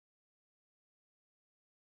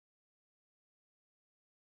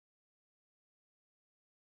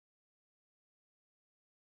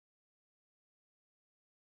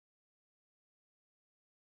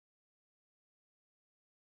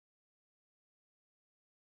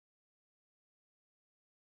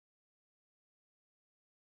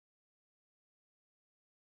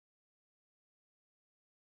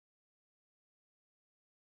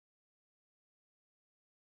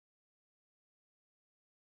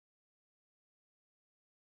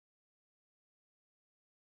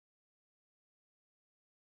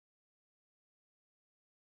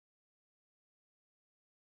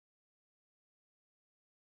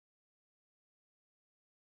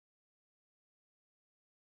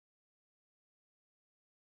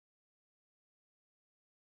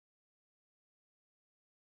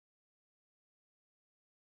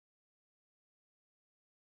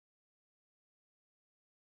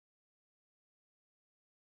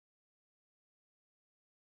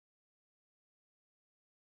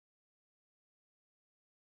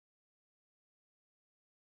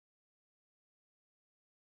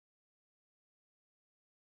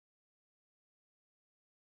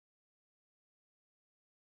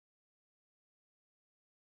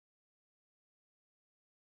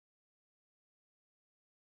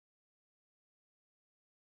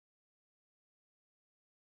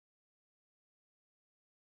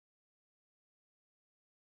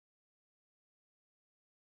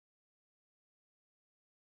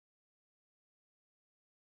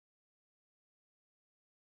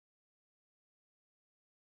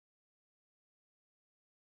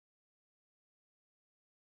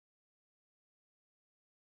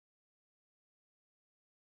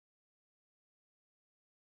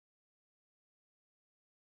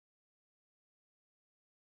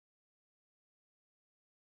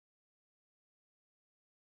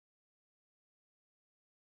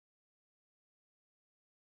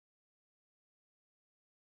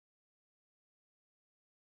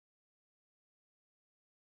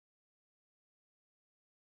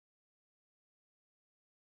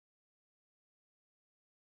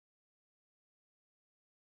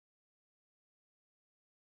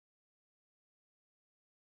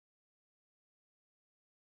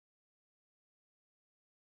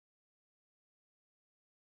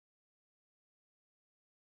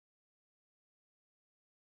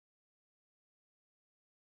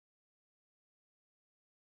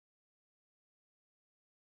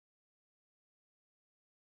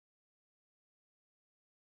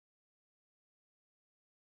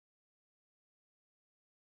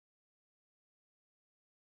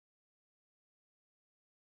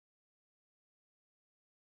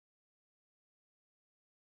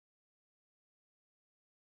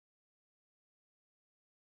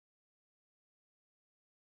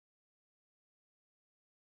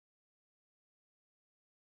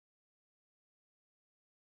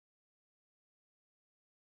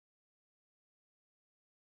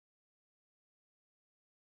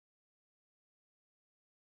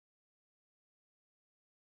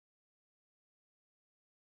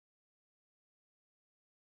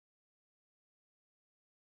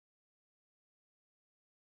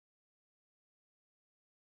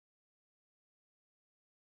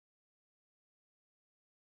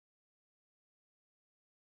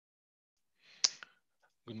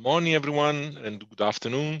Good morning, everyone, and good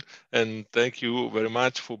afternoon. And thank you very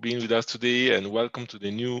much for being with us today. And welcome to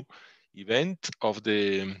the new event of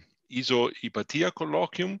the ESO Hypatia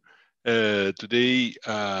Colloquium. Today,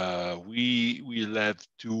 we will have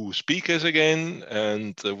two speakers again,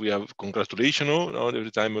 and we have congratulations.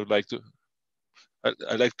 Every time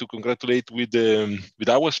I like to congratulate with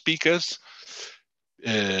our speakers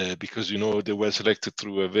because they were selected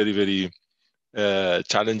through a very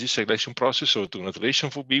challenging selection process. So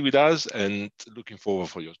congratulations for being with us and looking forward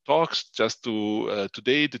for your talks. Just to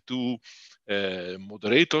today, the two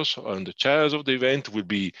moderators and the chairs of the event will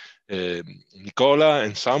be Nicola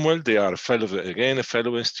and Samuel. They are a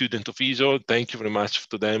fellow and student of ESO. Thank you very much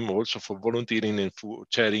to them also for volunteering and for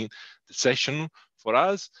chairing the session for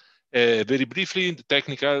us. Very briefly, the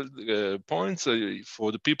technical points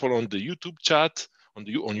for the people on the YouTube chat, on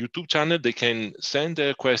YouTube channel, they can send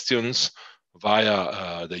their questions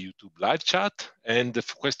via the YouTube live chat, and the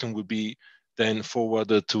question will be then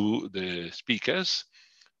forwarded to the speakers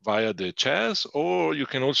via the chairs, or you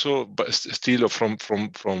can also, but still from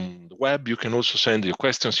the web, you can also send your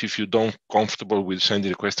questions. If you don't comfortable with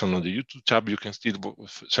sending a question on the YouTube chat, you can still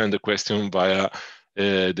send a question via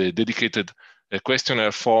the dedicated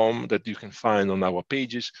questionnaire form that you can find on our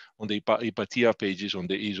pages, on the Hypatia pages on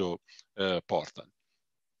the ESO portal.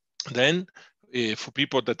 Then for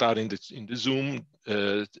people that are in the Zoom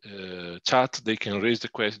chat, they can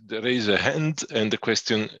raise a hand, and the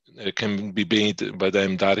question can be made by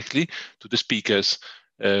them directly to the speakers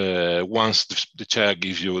once the chair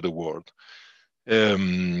gives you the word.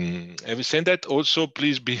 Having said that, also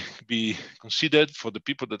please be considered for the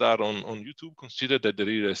people that are on YouTube. Consider that there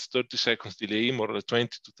is a 30 seconds delay, more or less 20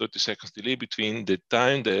 to 30 seconds delay between the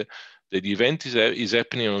time the event is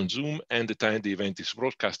happening on Zoom and the time the event is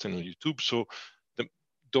broadcasting on YouTube. So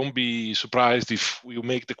don't be surprised if you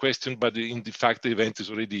make the question, but in the fact the event is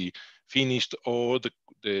already finished, or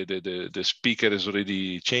the speaker has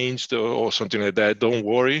already changed, or something like that. Don't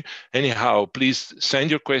worry. Anyhow, please send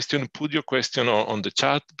your question, put your question on the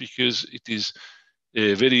chat, because it is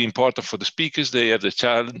very important for the speakers. They have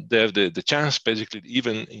the chance, basically,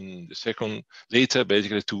 even in the second later,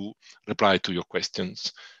 basically, to reply to your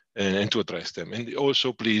questions and to address them. And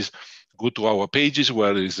also, please go to our pages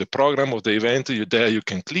where is the program of the event. There you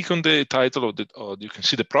can click on the title of or you can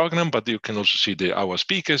see the program, but you can also see our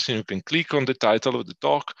speakers, and you can click on the title of the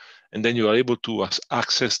talk, and then you are able to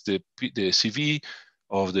access the CV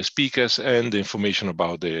of the speakers and the information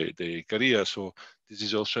about the career. So this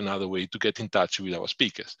is also another way to get in touch with our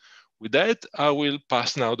speakers. With that, I will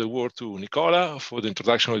pass now the word to Nicola for the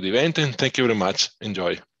introduction of the event, and thank you very much.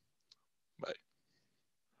 Enjoy. Bye.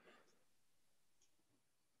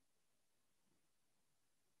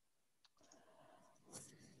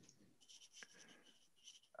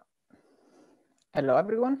 Hello,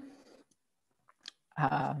 everyone.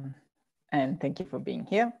 And thank you for being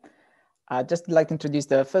here. I'd just like to introduce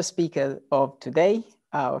the first speaker of today.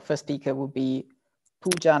 Our first speaker will be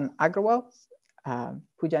Poojan Agrawal.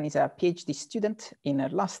 Poojan is a PhD student in her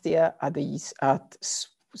last year at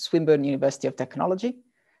Swinburne University of Technology,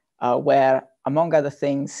 where, among other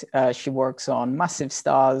things, she works on massive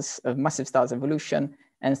stars evolution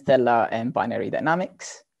and stellar and binary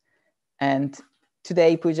dynamics. And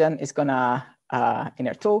today, Poojan is gonna, in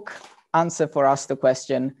her talk, answer for us the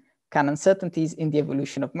question, can uncertainties in the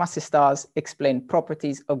evolution of massive stars explain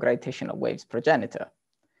properties of gravitational waves progenitor?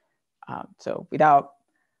 So without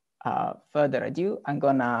further ado, I'm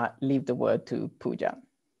gonna leave the word to Poojan.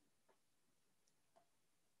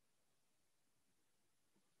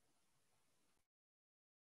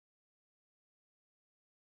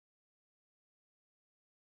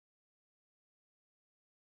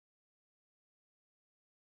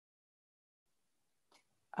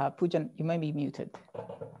 Poojan, you may be muted.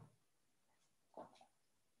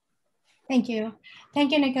 Thank you.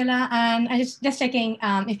 Thank you, Nicola. And I just checking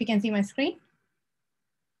if you can see my screen.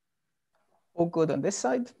 All good on this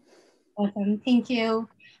side. Awesome. Thank you.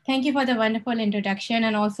 Thank you for the wonderful introduction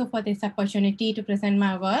and also for this opportunity to present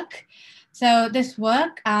my work. So this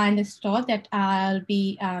work and this talk that I'll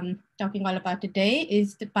be talking all about today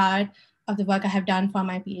is the part of the work I have done for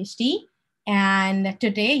my PhD. And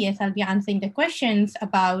today, yes, I'll be answering the questions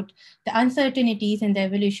about the uncertainties in the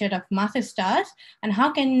evolution of massive stars and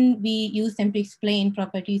how can we use them to explain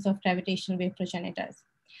properties of gravitational wave progenitors.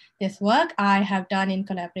 This work I have done in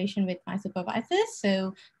collaboration with my supervisors,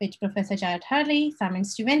 so with Professor Jared Hurley, Simon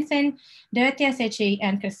Stevenson, Dorothea Sechi,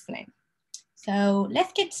 and Chris Flynn. So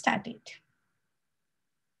let's get started.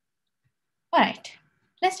 All right,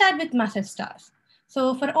 let's start with massive stars.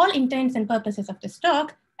 So for all intents and purposes of this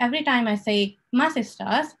talk, every time I say massive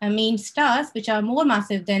stars, I mean stars which are more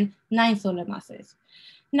massive than 9 solar masses.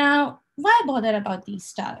 Now, why bother about these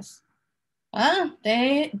stars? Well,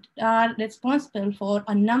 they are responsible for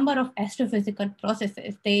a number of astrophysical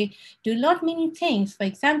processes. They do a lot many things. For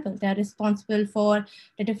example, they are responsible for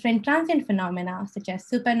the different transient phenomena such as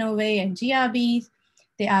supernovae and GRBs.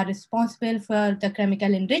 They are responsible for the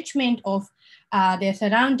chemical enrichment of their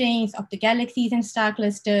surroundings, of the galaxies and star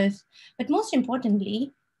clusters. But most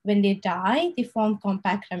importantly, when they die, they form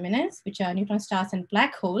compact remnants, which are neutron stars and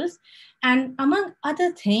black holes. And among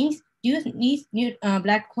other things, these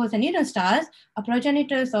black holes and neutron stars are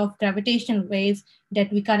progenitors of gravitational waves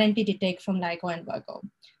that we currently detect from LIGO and Virgo.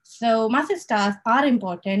 So massive stars are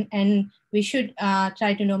important, and we should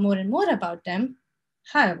try to know more and more about them.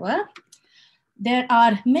 However, there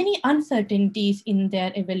are many uncertainties in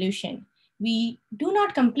their evolution. We do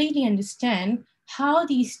not completely understand how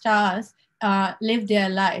these stars live their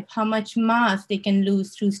life, how much mass they can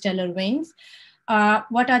lose through stellar winds,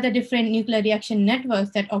 what are the different nuclear reaction networks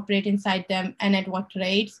that operate inside them and at what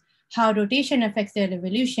rates, how rotation affects their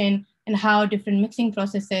evolution, and how different mixing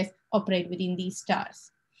processes operate within these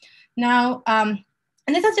stars. Now, and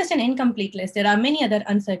this is just an incomplete list. There are many other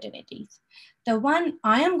uncertainties. The one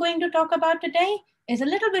I am going to talk about today is a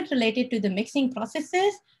little bit related to the mixing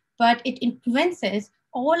processes, but it influences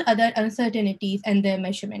all other uncertainties and their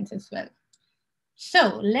measurements as well.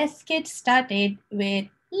 So let's get started with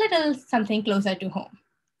little something closer to home.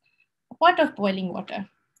 A pot of boiling water.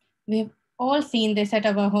 We've all seen this at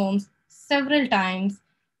our homes several times,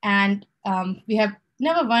 and we have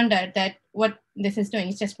never wondered that what this is doing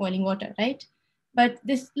is just boiling water, right? But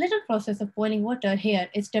this little process of boiling water here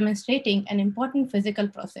is demonstrating an important physical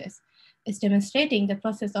process. It's demonstrating the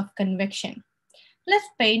process of convection. Let's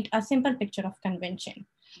paint a simple picture of convection.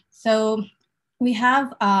 So we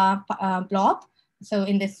have a blob. So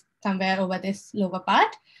in this, somewhere over this lower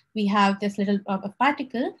part, we have this little blob of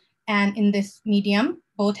particle, and in this medium,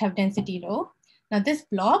 both have density rho. Now this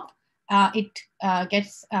blob, it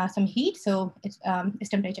gets some heat, so its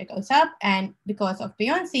temperature goes up, and because of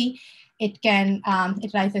buoyancy, it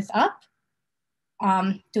rises up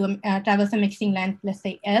to traverse a mixing length, let's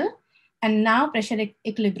say L, and now pressure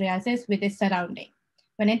equilibrizes with its surrounding.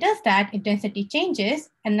 When it does that, its density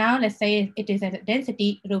changes, and now let's say it is at a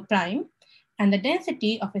density rho prime, and the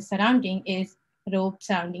density of its surrounding is rho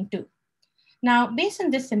surrounding 2. Now, based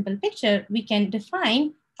on this simple picture, we can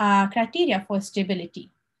define criteria for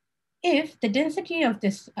stability. If the density of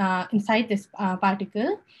this inside this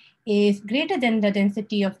particle is greater than the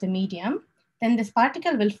density of the medium, then this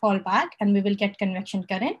particle will fall back and we will get convection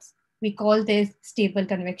currents. We call this stable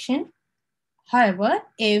convection. However,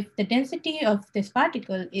 if the density of this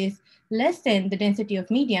particle is less than the density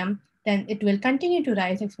of medium, then it will continue to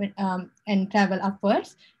rise and travel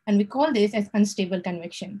upwards, and we call this as unstable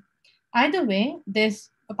convection. Either way, this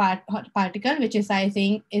particle which is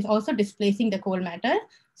rising is also displacing the cold matter.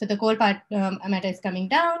 So the cold matter is coming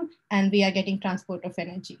down and we are getting transport of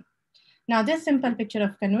energy. Now this simple picture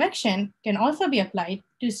of convection can also be applied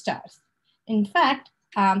to stars. In fact,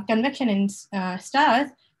 convection in stars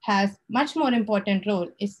has much more important role.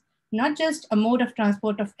 It's not just a mode of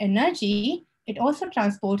transport of energy, it also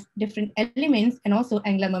transports different elements and also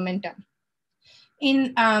angular momentum.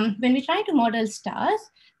 When we try to model stars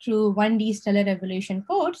through 1D stellar evolution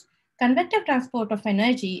codes, convective transport of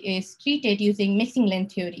energy is treated using mixing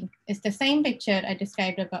length theory. It's the same picture I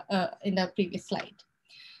described in the previous slide.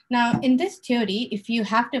 Now, in this theory, if you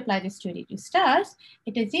have to apply this theory to stars,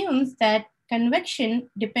 it assumes that convection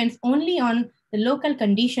depends only on the local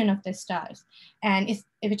condition of the stars,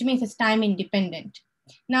 which means it's time independent.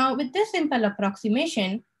 Now, with this simple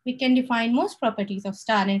approximation, we can define most properties of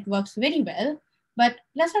star and it works very well. But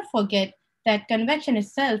let's not forget that convection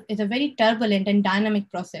itself is a very turbulent and dynamic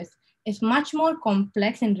process. It's much more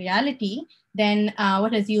complex in reality than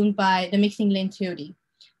what is assumed by the mixing length theory.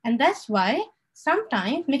 And that's why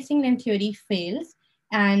sometimes mixing length theory fails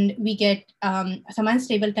and we get some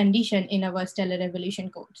unstable condition in our stellar evolution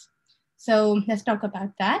codes. So let's talk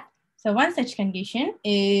about that. So one such condition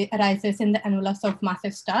arises in the envelopes of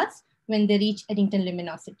massive stars when they reach Eddington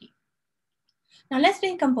luminosity. Now let's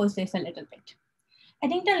decompose this a little bit.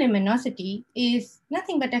 Eddington luminosity is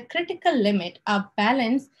nothing but a critical limit of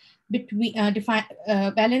balance between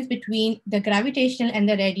the gravitational and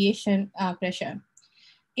the radiation pressure.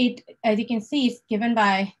 It, as you can see, is given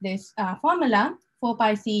by this formula, 4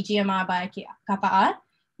 pi c GMR by kappa r.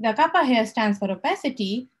 The kappa here stands for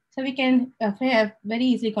opacity, so we can very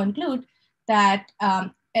easily conclude that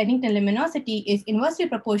Eddington luminosity is inversely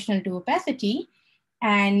proportional to opacity,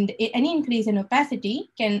 And any increase in opacity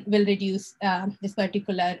will reduce this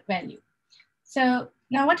particular value. So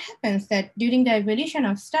now what happens that during the evolution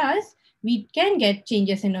of stars, we can get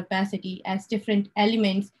changes in opacity as different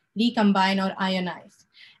elements recombine or ionize.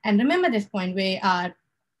 And remember this point, we are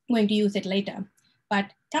going to use it later.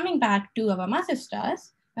 But coming back to our massive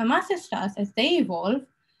stars, as they evolve,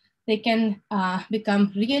 they can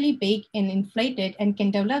become really big and inflated and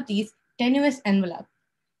can develop these tenuous envelopes.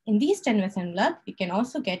 In these tenuous envelopes, we can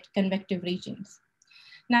also get convective regions.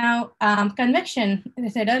 Now, convection, as I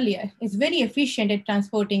said earlier, is very efficient at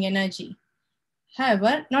transporting energy.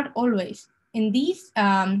 However, not always. In these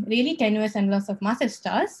really tenuous envelopes of massive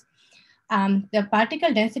stars, the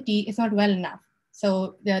particle density is not well enough.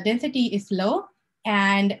 So the density is low,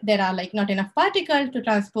 and there are like not enough particles to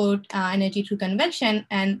transport energy through convection.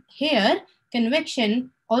 And here,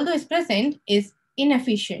 convection, although is present, is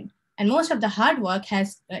inefficient. And most of the hard work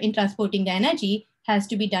in transporting the energy has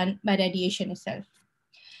to be done by radiation itself.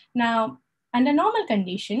 Now, under normal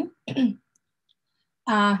condition,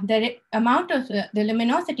 the amount of the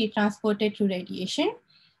luminosity transported through radiation,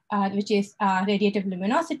 which is radiative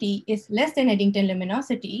luminosity, is less than Eddington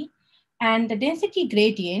luminosity. And the density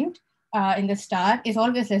gradient in the star is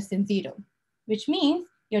always less than 0, which means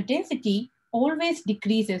your density always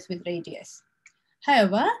decreases with radius.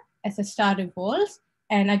 However, as the star evolves,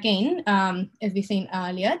 and again, as we've seen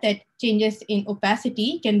earlier, that changes in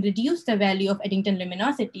opacity can reduce the value of Eddington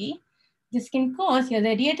luminosity. This can cause your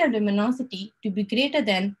radiative luminosity to be greater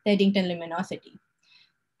than the Eddington luminosity.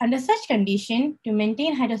 Under such condition, to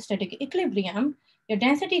maintain hydrostatic equilibrium, your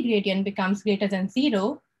density gradient becomes greater than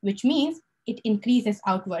 0, which means it increases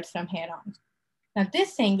outwards from here on. Now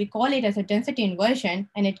this thing, we call it as a density inversion,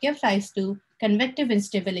 and it gives rise to convective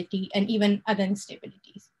instability and even other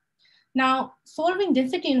instabilities. Now, solving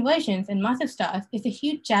density inversions in massive stars is a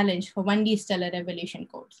huge challenge for 1D stellar evolution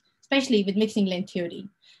codes, especially with mixing length theory.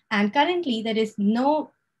 And currently, there is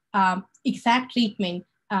no exact treatment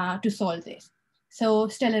to solve this. So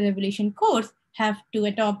stellar evolution codes have to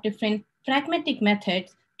adopt different pragmatic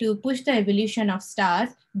methods to push the evolution of stars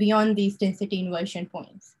beyond these density inversion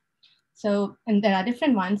points. So, and there are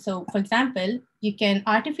different ones. So for example, you can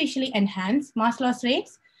artificially enhance mass loss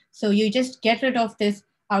rates. So you just get rid of this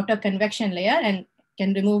outer convection layer and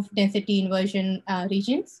can remove density inversion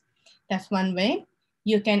regions. That's one way.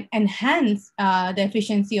 You can enhance the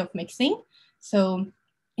efficiency of mixing. So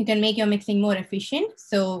you can make your mixing more efficient.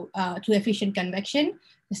 So through efficient convection,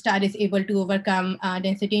 the star is able to overcome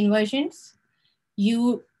density inversions.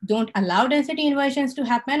 You don't allow density inversions to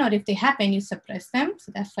happen, or if they happen, you suppress them.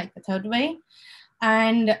 So that's like the third way.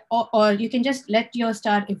 And or you can just let your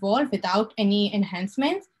star evolve without any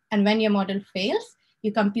enhancements. And when your model fails,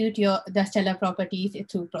 you compute the stellar properties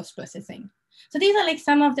through post-processing. So these are like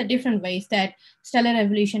some of the different ways that stellar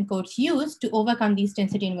evolution codes use to overcome these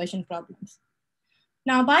density inversion problems.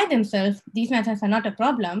 Now, by themselves, these methods are not a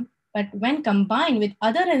problem, but when combined with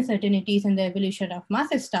other uncertainties in the evolution of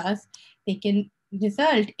massive stars, they can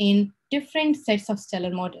result in different sets of stellar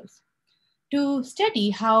models. To study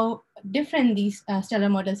how different these stellar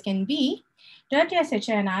models can be, Dörtje,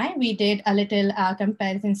 Secha, and I, we did a little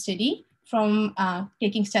comparison study from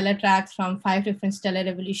taking stellar tracks from 5 different stellar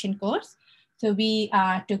evolution codes. So we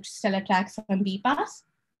took stellar tracks from BPAS,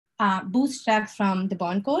 boost tracks from the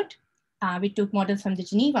Bonn code, we took models from the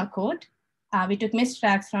Geneva code, we took MIST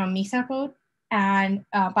tracks from MESA code, and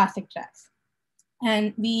PASIC tracks.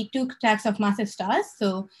 And we took tracks of massive stars,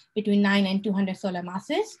 so between 9 and 200 solar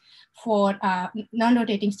masses for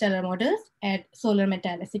non-rotating stellar models at solar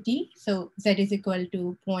metallicity. So Z is equal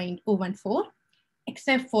to 0.014,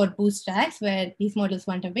 except for boost tracks where these models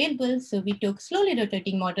weren't available. So we took slowly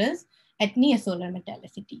rotating models at near solar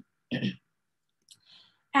metallicity.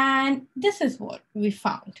 And this is what we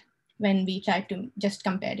found when we tried to just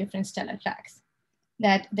compare different stellar tracks,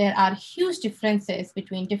 that there are huge differences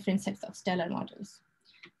between different sets of stellar models.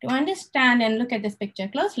 To understand and look at this picture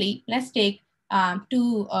closely, let's take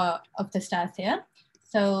 2 of the stars here.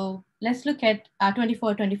 So let's look at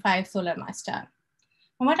 2425 solar mass star.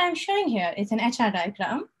 And what I'm showing here is an HR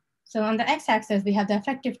diagram. So on the x-axis, we have the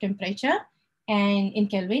effective temperature and in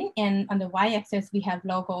Kelvin, and on the y-axis, we have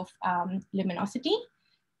log of luminosity.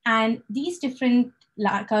 And these different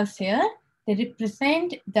curves here, they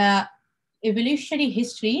represent the evolutionary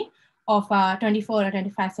history of a 24 or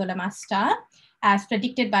 25 solar mass star as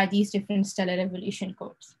predicted by these different stellar evolution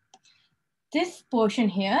codes. This portion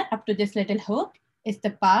here, up to this little hook, is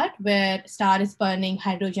the part where star is burning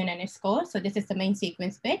hydrogen in its core. So this is the main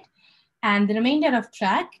sequence bit. And the remainder of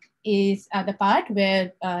track is the part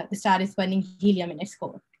where the star is burning helium in its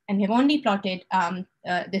core. And we have only plotted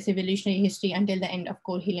this evolutionary history until the end of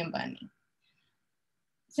cold helium burning.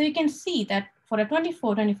 So you can see that for a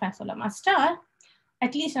 24-25 solar mass star,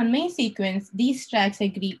 at least on main sequence, these tracks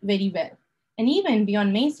agree very well. And even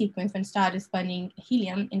beyond main sequence, when star is burning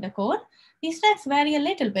helium in the core, these tracks vary a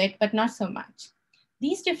little bit, but not so much.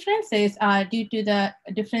 These differences are due to the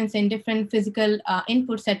difference in different physical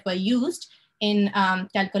inputs that were used in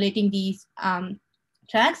calculating these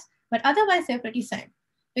tracks, but otherwise they're pretty same,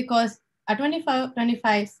 because a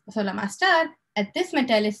 25 solar mass star at this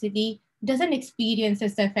metallicity doesn't experience the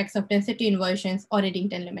effects of density inversions or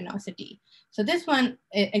Eddington luminosity. So this one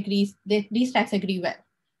agrees, these tracks agree well.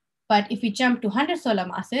 But if we jump to 100 solar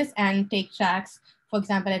masses and take tracks, for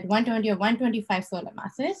example, at 120 or 125 solar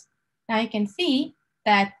masses, now you can see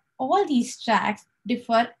that all these tracks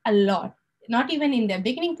differ a lot, not even in their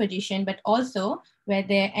beginning position, but also where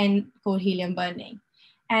they end core helium burning.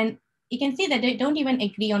 And you can see that they don't even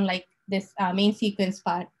agree on like this main sequence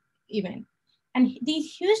part even. And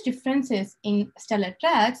these huge differences in stellar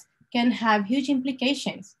tracks can have huge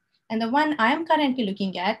implications. And the one I'm currently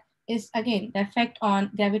looking at is, again, the effect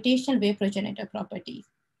on gravitational wave progenitor properties.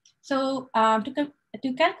 So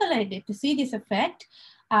to calculate it, to see this effect,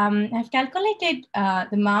 I've calculated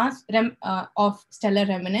the mass of stellar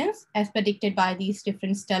remnants as predicted by these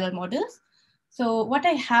different stellar models. So what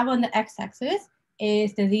I have on the x-axis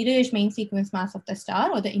is the zero-ish main sequence mass of the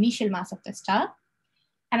star, or the initial mass of the star.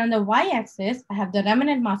 And on the y-axis, I have the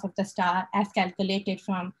remnant mass of the star as calculated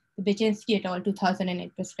from the Baczynski et al.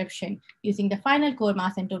 2008 prescription using the final core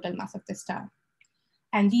mass and total mass of the star.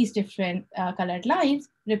 And these different colored lines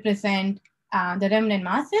represent the remnant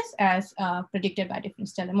masses as predicted by different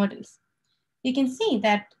stellar models. You can see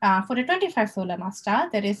that for a 25 solar mass star,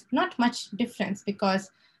 there is not much difference because,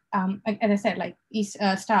 as I said, like these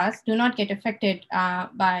stars do not get affected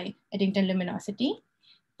by Eddington luminosity.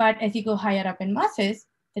 But as you go higher up in masses,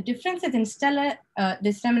 the differences in stellar,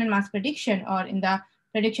 this remnant mass prediction or in the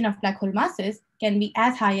prediction of black hole masses can be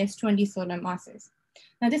as high as 20 solar masses.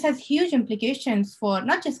 Now, this has huge implications for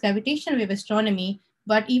not just gravitational wave astronomy,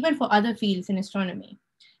 but even for other fields in astronomy.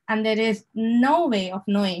 And there is no way of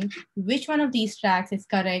knowing which one of these tracks is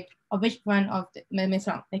correct or which one of them is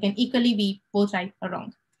wrong. They can equally be both right or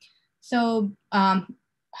wrong. So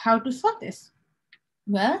how to solve this?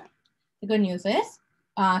 Well, the good news is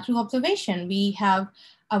through observation, we have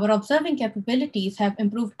our observing capabilities have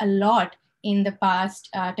improved a lot in the past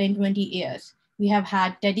 10, 20 years. We have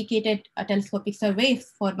had dedicated telescopic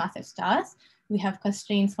surveys for massive stars. We have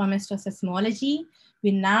constraints from astroseismology.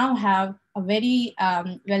 We now have a very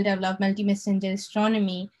well-developed multi-messenger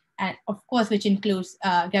astronomy, and of course, which includes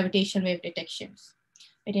gravitational wave detections.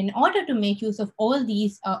 But in order to make use of all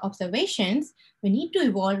these observations, we need to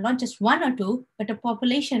evolve not just one or two, but a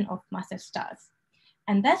population of massive stars.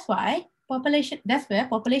 And that's where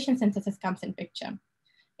population synthesis comes in picture.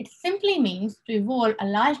 It simply means to evolve a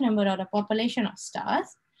large number or a population of stars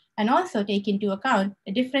and also take into account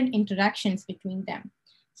the different interactions between them.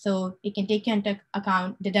 So it can take into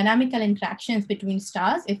account the dynamical interactions between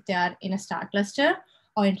stars if they are in a star cluster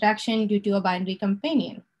or interaction due to a binary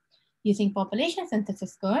companion. Using population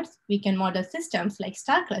synthesis codes, we can model systems like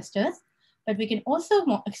star clusters, but we can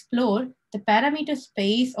also explore the parameter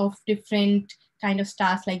space of different kind of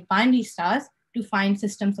stars like binary stars to find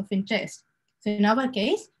systems of interest. So in our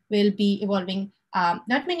case, we'll be evolving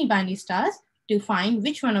not many binary stars to find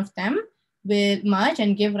which one of them will merge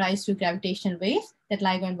and give rise to gravitational waves that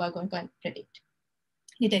LIGO and Virgo can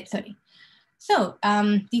detect. So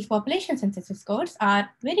these population synthesis codes are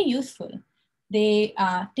very useful. They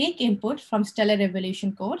take input from stellar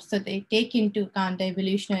evolution codes. So they take into account the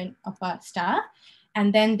evolution of a star,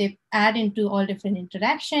 and then they add into all different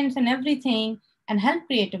interactions and everything and help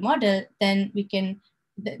create a model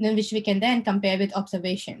which we can then compare with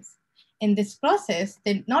observations. In this process,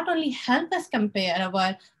 they not only help us compare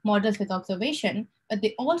our models with observation, but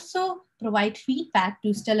they also provide feedback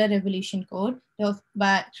to stellar evolution code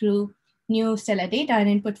through new stellar data and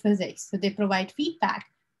input physics. So they provide feedback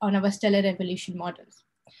on our stellar evolution models.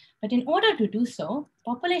 But in order to do so,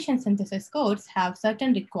 population synthesis codes have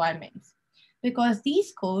certain requirements. Because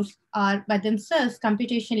these codes are by themselves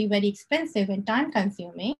computationally very expensive and time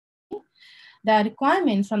consuming, the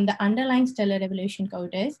requirements from the underlying stellar evolution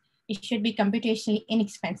code is it should be computationally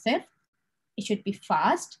inexpensive, it should be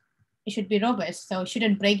fast, it should be robust, so it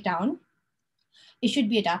shouldn't break down. It should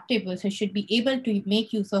be adaptable, so it should be able to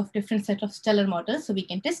make use of different set of stellar models so we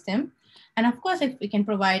can test them. And of course, if we can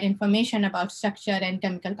provide information about structure and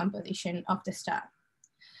chemical composition of the star.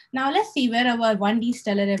 Now let's see where our 1D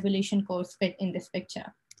stellar evolution codes fit in this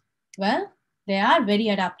picture. Well, they are very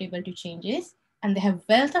adaptable to changes. and they have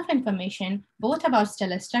wealth of information both about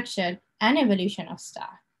stellar structure and evolution of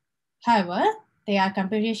star. However, they are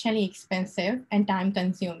computationally expensive and time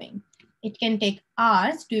consuming. It can take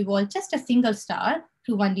hours to evolve just a single star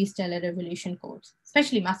through 1D stellar evolution codes,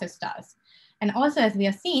 especially massive stars. And also, as we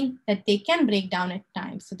have seen, that they can break down at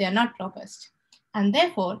times, so they are not robust. And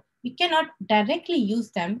therefore, we cannot directly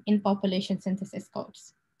use them in population synthesis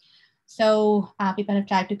codes. So people have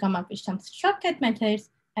tried to come up with some shortcut methods,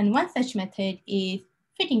 and one such method is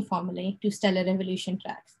fitting formulae to stellar evolution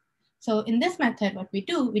tracks. So in this method, what we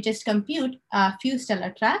do, we just compute a few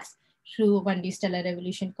stellar tracks through 1D stellar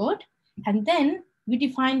evolution code, and then we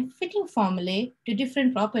define fitting formulae to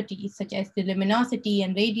different properties, such as the luminosity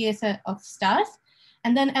and radius of stars.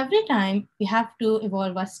 And then every time we have to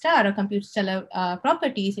evolve a star or compute stellar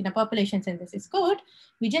properties in a population synthesis code,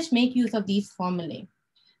 we just make use of these formulae.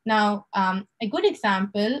 Now, a good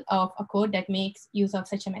example of a code that makes use of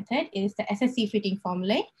such a method is the SSE fitting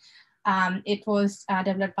formulae. It was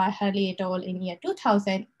developed by Hurley et al. In year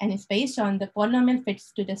 2000, and is based on the polynomial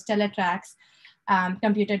fits to the stellar tracks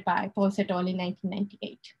computed by Pauls et al. In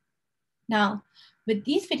 1998. Now, with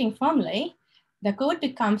these fitting formulae, the code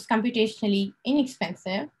becomes computationally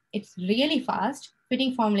inexpensive. It's really fast.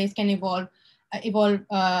 Fitting formulae can evolve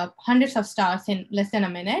hundreds of stars in less than a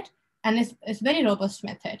minute, and it's a very robust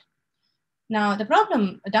method. Now,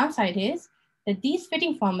 the downside is that these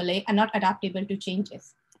fitting formulae are not adaptable to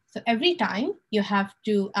changes. So every time you have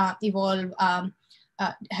to have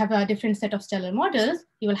a different set of stellar models,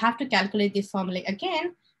 you will have to calculate this formulae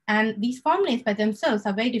again. And these formulae by themselves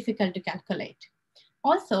are very difficult to calculate.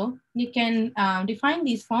 Also, you can define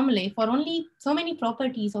these formulae for only so many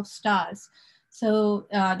properties of stars. So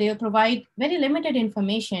they provide very limited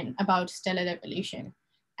information about stellar evolution.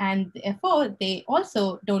 And therefore, they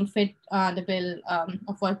also don't fit the bill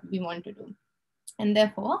of what we want to do. And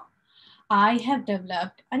therefore, I have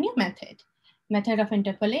developed a new method of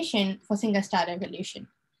interpolation for single star evolution.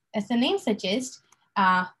 As the name suggests,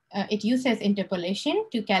 it uses interpolation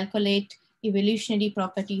to calculate evolutionary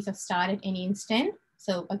properties of star at any instant.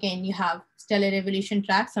 So again, you have stellar evolution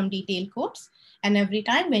tracks, some detailed codes, and every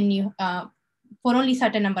time when you, for only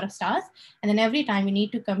certain number of stars, and then every time you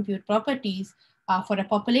need to compute properties for a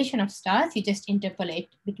population of stars, you just interpolate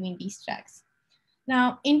between these tracks.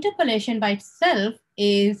 Now, interpolation by itself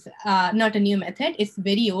is not a new method. It's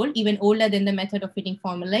very old, even older than the method of fitting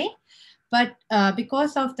formulae. But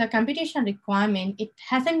because of the computational requirement, it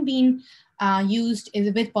hasn't been used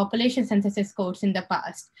with population synthesis codes in the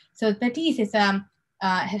past. So PATIS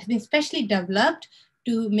has been specially developed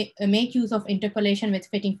to make use of interpolation with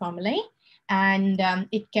fitting formulae. And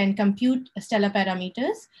it can compute stellar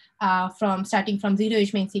parameters starting from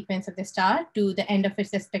zero-age main sequence of the star to the end of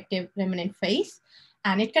its respective remnant phase.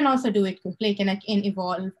 And it can also do it quickly. It can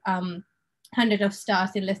evolve hundreds of stars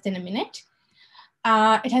in less than a minute.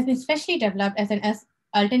 It has been specially developed as an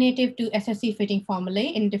alternative to SSE fitting formulae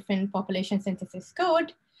in different population synthesis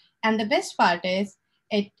code. And the best part is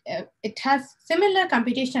it has similar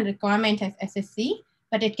computational requirement as SSE,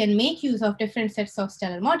 but it can make use of different sets of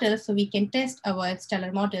stellar models, so we can test our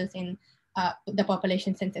stellar models in the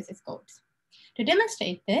population synthesis codes. To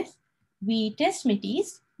demonstrate this, we test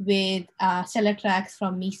MITIs with stellar tracks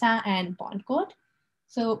from MESA and bond code.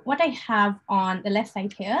 So what I have on the left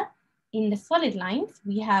side here, in the solid lines,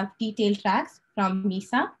 we have detailed tracks from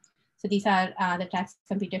MESA. So these are the tracks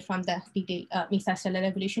computed from the detailed MESA stellar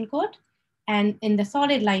evolution code. And in the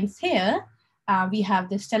solid lines here, we have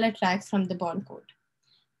the stellar tracks from the bond code.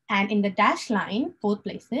 And in the dashed line, both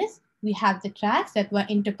places, we have the tracks that were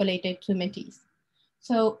interpolated to MITIs.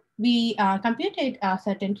 So we computed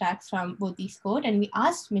certain tracks from both these code, and we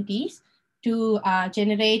asked MITIs to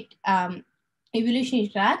generate evolutionary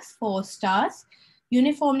tracks for stars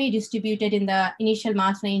uniformly distributed in the initial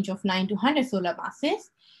mass range of 9 to 100 solar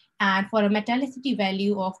masses, and for a metallicity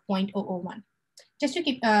value of 0.001. Just to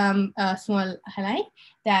keep a small highlight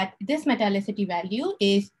that this metallicity value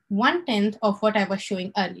is 1/10 of what I was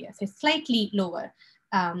showing earlier. So it's slightly lower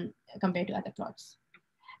compared to other plots.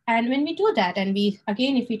 And when we do that, and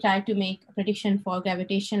if we try to make a prediction for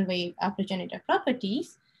gravitational wave progenitor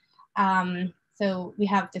properties, so we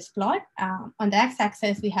have this plot. On the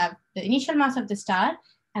x-axis, we have the initial mass of the star,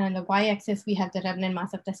 and on the y-axis, we have the remnant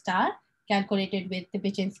mass of the star, calculated with the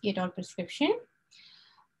Baczynski et al. Prescription.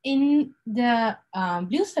 In the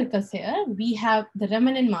blue circles here, we have the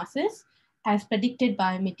remnant masses as predicted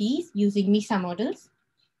by MITIs using MESA models.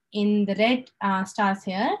 In the red stars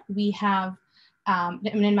here, we have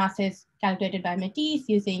remnant masses calculated by MITIs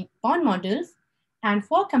using bond models. And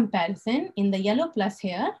for comparison, in the yellow plus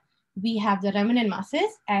here, we have the remnant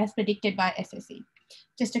masses as predicted by SSE.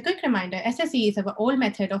 just a quick reminder, SSE is our old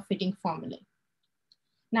method of fitting formulae.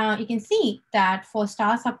 Now you can see that for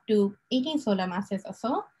stars up to 18 solar masses or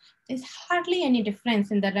so, there's hardly any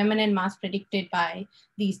difference in the remnant mass predicted by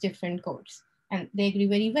these different codes, and they agree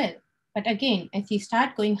very well. But again, as you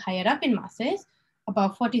start going higher up in masses,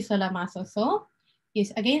 about 40 solar mass or so, you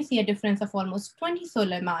again see a difference of almost 20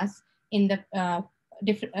 solar mass in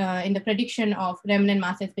the prediction of remnant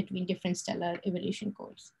masses between different stellar evolution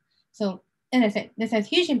codes. So as I said, this has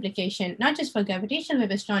huge implication, not just for gravitational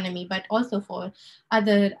wave astronomy, but also for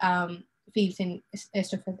other fields in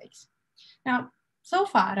astrophysics. Now, so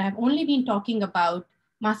far, I have only been talking about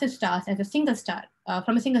massive stars as a single star,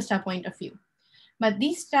 from a single star point of view. But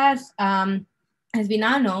these stars, as we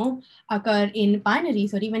now know, occur in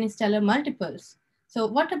binaries or even in stellar multiples. So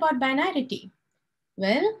what about binarity?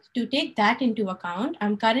 Well, to take that into account,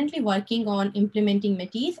 I'm currently working on implementing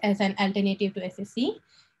METIS as an alternative to SSE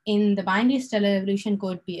in the binary stellar evolution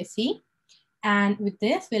code BSE. And with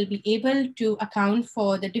this, we'll be able to account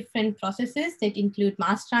for the different processes that include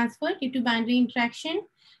mass transfer due to binary interaction,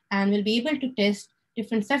 and we'll be able to test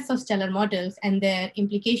different sets of stellar models and their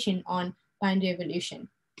implication on binary evolution.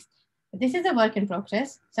 This is a work in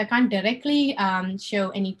progress, so I can't directly show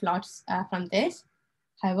any plots from this.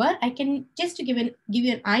 However, I can just to give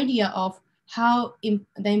you an idea of how the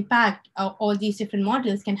impact of all these different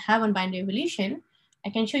models can have on binary evolution.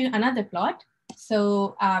 I can show you another plot.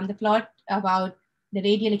 So the plot about the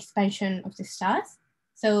radial expansion of the stars.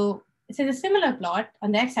 So this is a similar plot.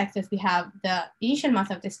 On the x-axis, we have the initial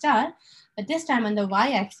mass of the star, but this time on the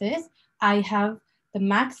y-axis, I have the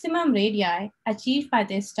maximum radii achieved by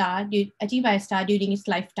a star during its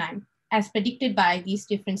lifetime, as predicted by these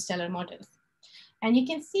different stellar models. And you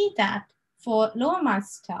can see that for lower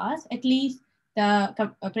mass stars, at least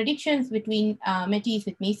the predictions between METIS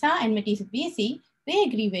with MESA and METIS with BSE, they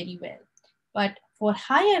agree very well. But for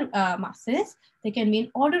higher masses, there can be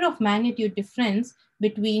an order of magnitude difference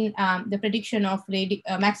between the prediction of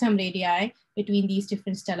maximum radii between these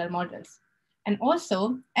different stellar models. And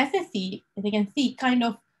also, SSE, as you can see, kind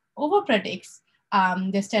of overpredicts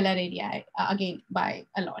the stellar radii again by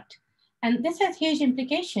a lot. And this has huge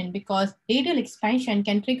implication because radial expansion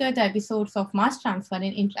can trigger the episodes of mass transfer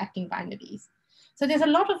in interacting binaries. So there's a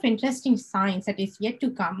lot of interesting science that is yet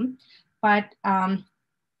to come, but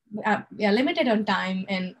we are limited on time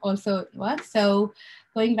and also work. So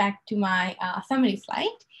going back to my summary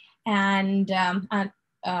slide and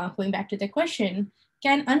going back to the question,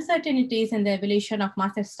 can uncertainties in the evolution of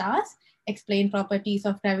massive stars explain properties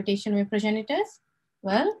of gravitational wave progenitors?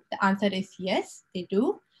 Well, the answer is yes, they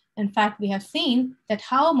do. In fact, we have seen that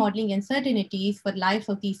how modeling uncertainties for the lives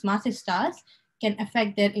of these massive stars can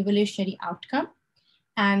affect their evolutionary outcome.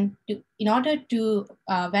 And in order to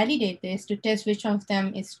validate this, to test which of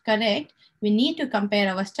them is correct, we need to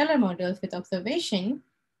compare our stellar models with observation.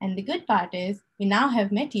 And the good part is we now have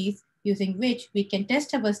METIS using which we can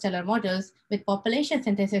test our stellar models with population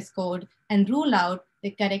synthesis code and rule out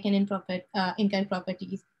the correct and incorrect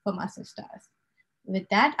properties for massive stars. With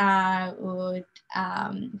that, I would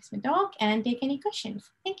dismiss my talk and take any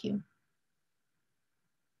questions. Thank you.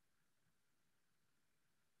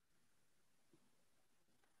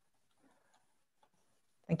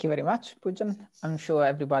 Thank you very much, Poojan. I'm sure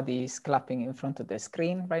everybody is clapping in front of the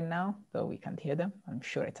screen right now, though we can't hear them. I'm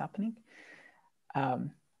sure it's happening.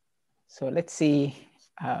 So let's see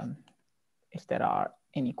if there are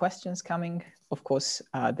any questions coming. Of course,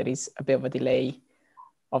 there is a bit of a delay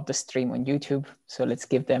of the stream on YouTube, so let's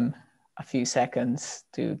give them a few seconds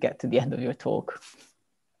to get to the end of your talk.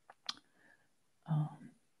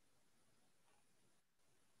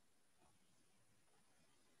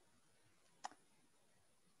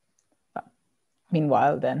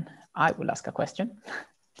 Meanwhile, then I will ask a question.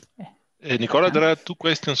 Nicola, there are two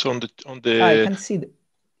questions on the. I can see the.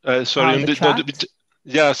 Sorry, on the chat.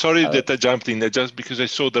 Yeah, sorry that I jumped in just because I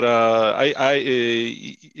saw there are.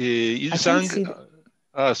 Ilsang.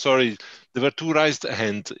 Sorry, there were two raised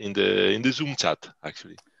hands in the Zoom chat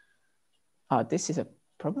actually. This is a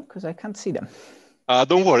problem because I can't see them.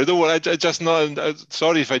 Don't worry. I just know.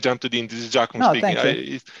 Sorry if I jumped in. This is Giacomo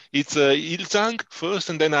speaking. It's Ilsang first,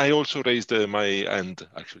 and then I also raised my hand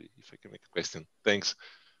actually. If I can make a question, thanks.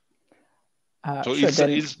 So sure.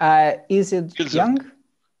 Is it Young?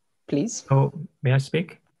 Please. Oh, may I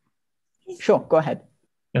speak? Sure, go ahead.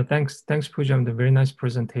 Yeah, thanks, Poojan, the very nice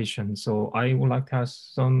presentation. So I would like to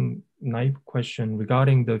ask some naive question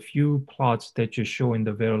regarding the few plots that you show in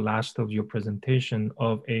the very last of your presentation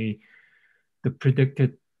of the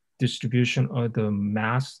predicted distribution of the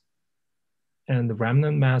mass and the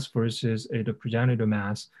remnant mass versus the progenitor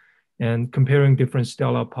mass. and comparing different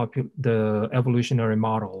stellar the evolutionary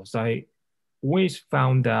models, I always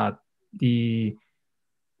found that the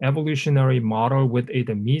evolutionary model with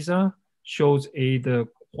the MESA shows the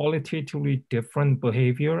qualitatively different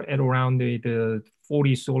behavior at around the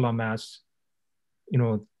 40 solar mass,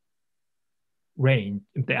 range,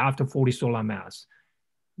 after 40 solar mass,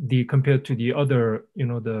 compared to the other,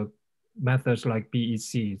 the methods like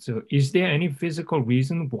BEC. So is there any physical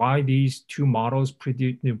reason why these two models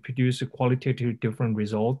produce a qualitatively different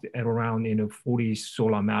result at around 40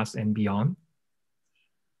 solar mass and beyond?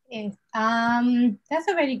 Yes, that's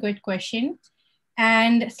a very good question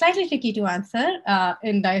and slightly tricky to answer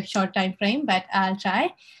in the short time frame, but I'll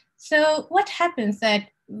try. So what happens that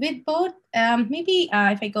with both, maybe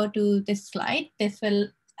if I go to this slide, this will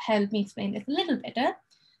help me explain this a little better.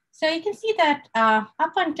 So you can see that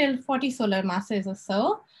up until 40 solar masses or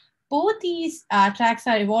so, both these tracks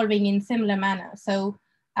are evolving in similar manner. So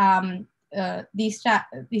these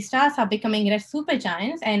stars are becoming red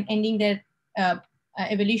supergiants and ending their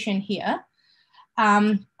evolution here.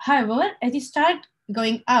 However, as you start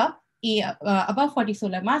going up above 40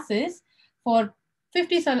 solar masses, for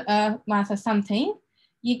 50 solar mass or something,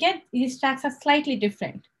 you get these tracks are slightly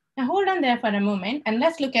different. Now hold on there for a moment and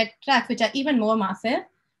let's look at tracks which are even more massive.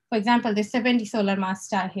 For example, this 70 solar mass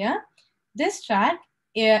star here. This track,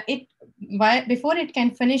 before it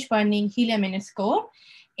can finish burning helium in its core,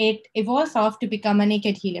 it evolves off to become a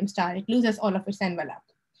naked helium star. It loses all of its envelope.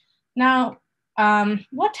 Now,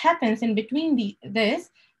 what happens in between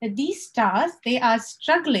these stars, they are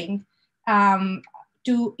struggling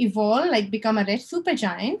to evolve, like become a red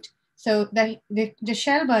supergiant. So the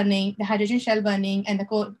shell burning, the hydrogen shell burning and the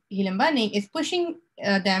core helium burning is pushing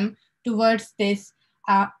them towards this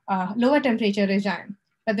lower temperature regime.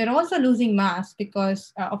 But they're also losing mass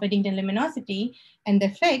because of Eddington luminosity and the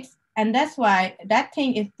effects. And that's why that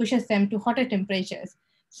thing pushes them to hotter temperatures.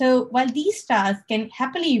 So while these stars can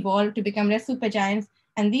happily evolve to become red supergiants,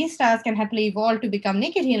 and these stars can happily evolve to become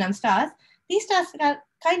naked helium stars, these stars are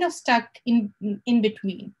kind of stuck in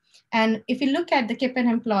between. And if you look at the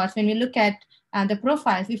Kippenham plots, when we look at the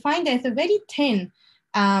profiles, we find there's a very thin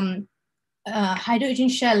hydrogen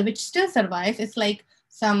shell which still survives. It's like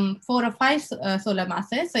some 4 or 5 solar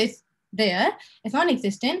masses. So it's there, it's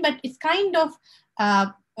non-existent, but it's kind of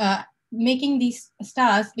making these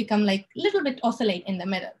stars become like a little bit oscillate in the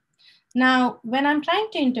middle. Now, when I'm trying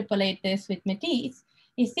to interpolate this with Matisse,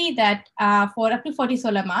 you see that for up to 40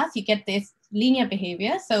 solar mass, you get this linear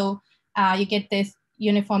behavior. So you get this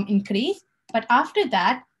uniform increase. But after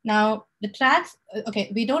that, now the tracks,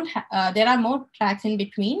 okay, we don't there are more tracks in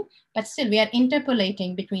between, but still we are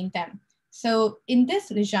interpolating between them. So in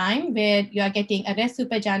this regime where you are getting a red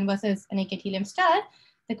supergiant versus a naked helium star,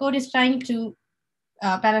 the code is trying to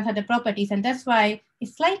balance out the properties, and that's why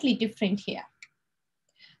it's slightly different here.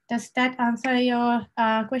 Does that answer your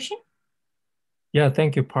question? Yeah,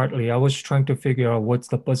 thank you. Partly, I was trying to figure out what's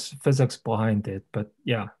the physics behind it, but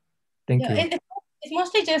yeah, thank you. It's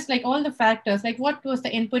mostly just like all the factors, like what was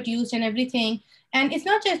the input used and everything. And it's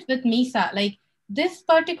not just with MESA, like this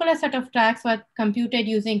particular set of tracks were computed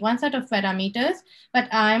using one set of parameters, but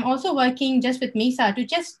I'm also working just with MESA to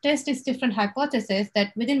just test this different hypothesis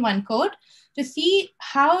that within one code to see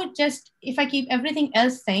how just, if I keep everything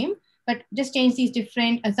else same, but just change these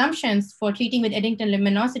different assumptions for treating with Eddington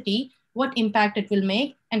luminosity, what impact it will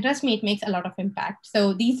make. And trust me, it makes a lot of impact.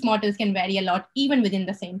 So these models can vary a lot, even within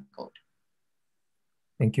the same code.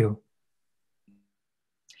 Thank you.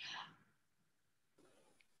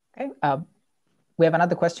 Okay. We have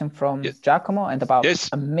another question from Giacomo and about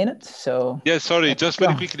a minute. So sorry, just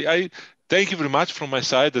very quickly. I thank you very much from my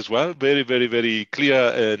side as well. Very, very, very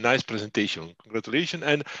clear, nice presentation. Congratulations.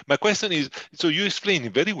 And my question is, so you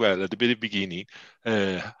explained very well at the very beginning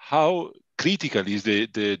how critical is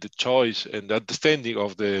the choice and understanding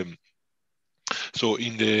of the, so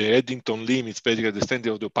in the Eddington limits, basically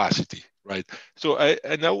understanding of the opacity, right? So I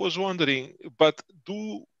was wondering, but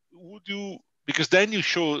would you, because then you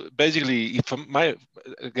show basically, if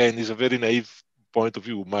again, is a very naive point of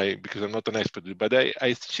view, because I'm not an expert, but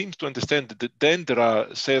I seem to understand that then there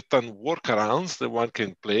are certain workarounds that one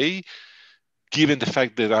can play, given the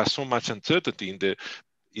fact that there are so much uncertainty in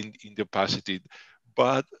the opacity.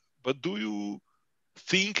 But do you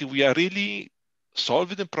think we are really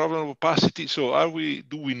solving the problem of opacity? So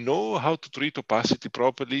do we know how to treat opacity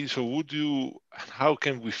properly? So how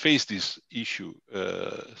can we face this issue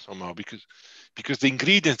somehow? Because the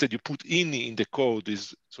ingredients that you put in the code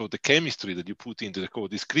so the chemistry that you put into the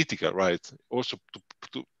code is critical, right? Also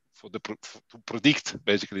to predict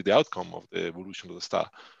basically the outcome of the evolution of the star.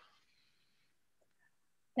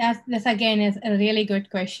 This again is a really good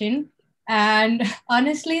question. And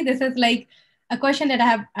honestly, this is like a question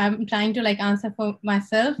that I'm trying to like answer for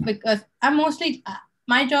myself, because I'm mostly,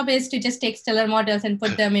 my job is to just take stellar models and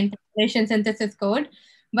put them in population synthesis code.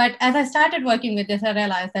 But as I started working with this, I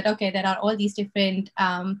realized that, okay, there are all these different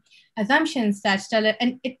assumptions that stellar,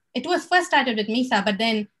 and it was first started with MESA, but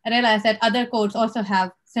then I realized that other codes also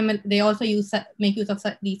have similar, they also make use of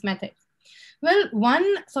these methods. Well,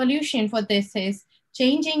 one solution for this is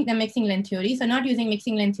changing the mixing length theory. So not using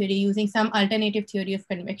mixing length theory, using some alternative theory of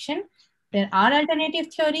convection. There are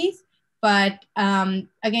alternative theories, but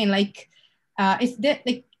again, like it's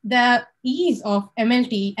the ease of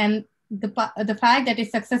MLT and the fact that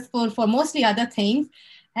it's successful for mostly other things,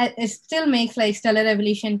 it still makes like stellar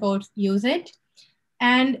evolution codes use it.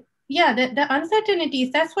 And yeah, the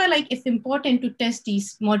uncertainties, that's why like it's important to test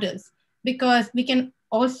these models, because we can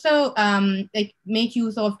also like make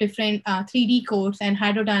use of different 3D codes and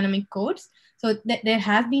hydrodynamic codes. So there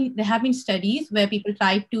have been studies where people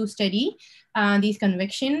try to study these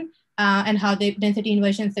convection and how the density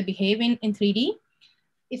inversions they behave in 3D.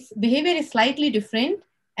 Its behavior is slightly different,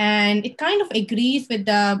 and it kind of agrees with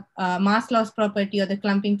the mass loss property or the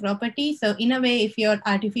clumping property. So in a way, if you're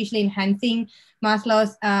artificially enhancing mass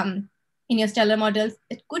loss in your stellar models,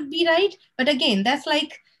 it could be right. But again, that's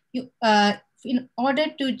like you in order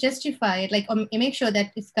to justify it, like make sure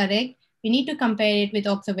that it's correct, we need to compare it with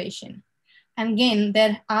observation. And again,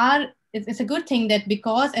 it's a good thing that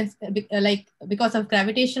because of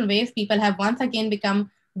gravitational waves, people have once again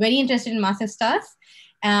become very interested in massive stars.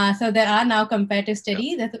 So there are now comparative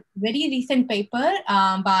studies. There's a very recent paper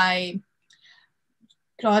by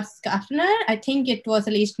Claude Schaffner. I think it was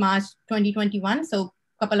released March 2021, so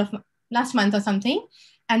last month or something.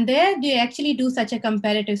 And there they actually do such a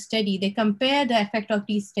comparative study. They compare the effect of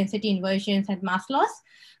these density inversions and mass loss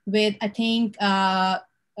with, I think,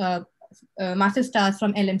 massive stars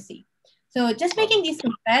from LMC. So just making these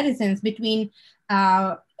comparisons between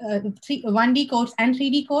 1D codes and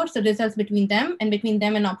 3D codes, the results between them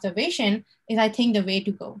and observation is, I think, the way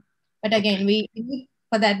to go. But again,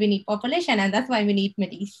 for that we need population, and that's why we need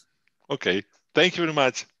MEDIs. Okay, thank you very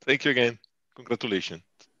much. Thank you again. Congratulations.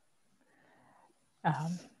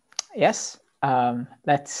 Yes, I'd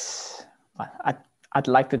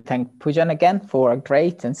like to thank Poojan again for a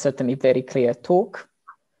great and certainly very clear talk.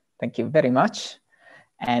 Thank you very much.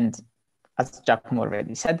 And as Giacomo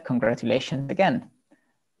already said, congratulations again.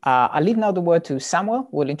 I'll leave now the word to Samuel,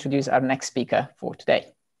 who will introduce our next speaker for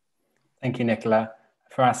today. Thank you, Nicola.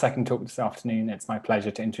 For our second talk this afternoon, it's my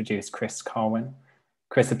pleasure to introduce Chris Karwin.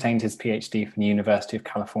 Chris obtained his PhD from the University of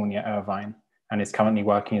California, Irvine, and is currently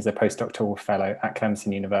working as a postdoctoral fellow at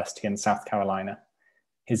Clemson University in South Carolina.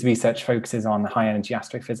 His research focuses on high-energy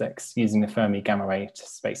astrophysics using the Fermi Gamma Ray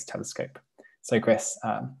Space Telescope. So Chris,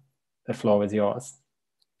 the floor is yours.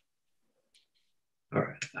 All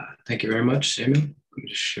right, thank you very much, Samuel. Let me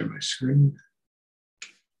just share my screen.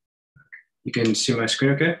 You can see my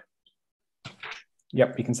screen, okay?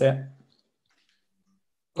 Yep, you can see it.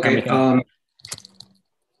 Okay,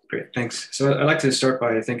 great, thanks. So I'd like to start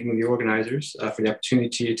by thanking the organizers for the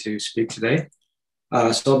opportunity to speak today.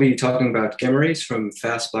 So I'll be talking about gamma rays from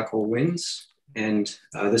fast black hole winds, and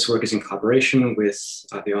this work is in collaboration with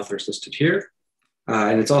the authors listed here.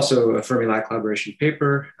 And it's also a Fermi-Lab collaboration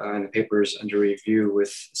paper, and the paper is under review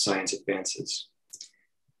with Science Advances.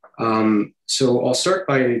 So I'll start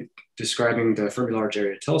by describing the Fermi Large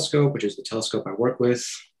Area Telescope, which is the telescope I work with,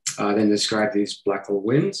 then describe these black hole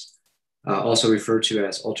winds, also referred to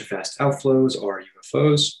as ultrafast outflows or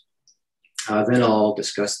UFOs. Then I'll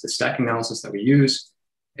discuss the stacking analysis that we use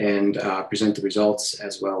and present the results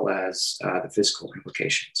as well as the physical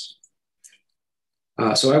implications.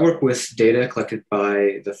 So I work with data collected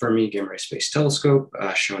by the Fermi Gamma Ray Space Telescope,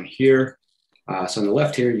 shown here. So on the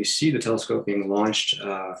left here, you see the telescope being launched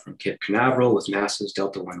from Cape Canaveral with NASA's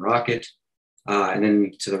Delta I rocket. And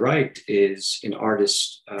then to the right is an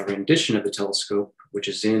artist's rendition of the telescope, which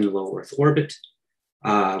is in low Earth orbit.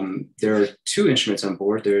 There are two instruments on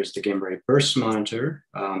board. There's the Gamma Ray Burst Monitor,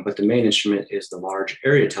 but the main instrument is the Large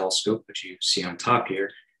Area Telescope, which you see on top here.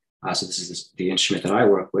 So this is the instrument that I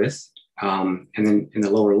work with. And then in the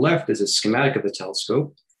lower left is a schematic of the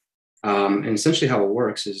telescope. And essentially how it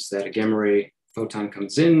works is that a gamma ray photon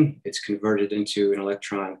comes in, it's converted into an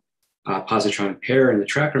electron positron pair in the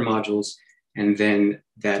tracker modules, and then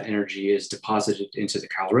that energy is deposited into the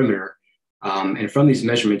calorimeter. And from these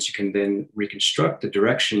measurements, you can then reconstruct the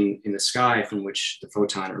direction in the sky from which the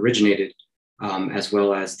photon originated, as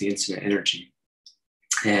well as the incident energy.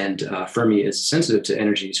 And Fermi is sensitive to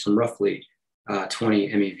energies from roughly 20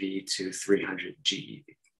 MeV to 300 GeV.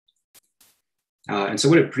 And so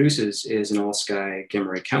what it produces is an all-sky gamma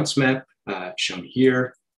ray counts map shown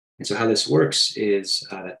here. And so how this works is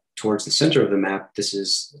towards the center of the map, this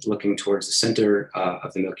is looking towards the center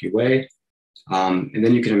of the Milky Way. And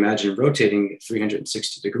then you can imagine rotating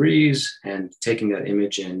 360 degrees and taking that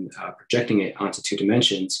image and projecting it onto 2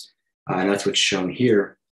 dimensions. And that's what's shown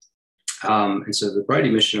here. And so the bright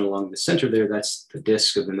emission along the center there, that's the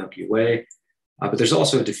disk of the Milky Way. But there's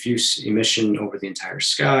also a diffuse emission over the entire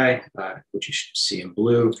sky, which you should see in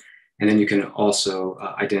blue. And then you can also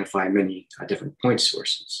identify many different point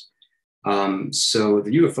sources. So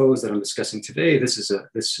the UFOs that I'm discussing today, this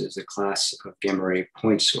is a class of gamma ray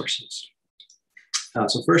point sources.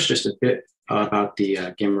 So first, just a bit about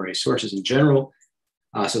the gamma ray sources in general.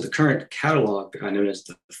 So the current catalog, known as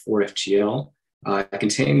the 4FGL,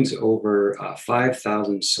 contains over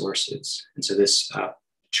 5,000 sources. And so this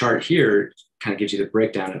chart here kind of gives you the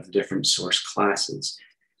breakdown of the different source classes.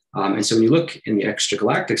 And so when you look in the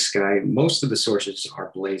extragalactic sky, most of the sources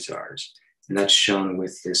are blazars. And that's shown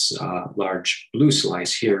with this large blue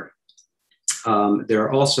slice here. There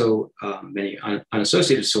are also many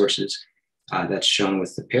unassociated sources that's shown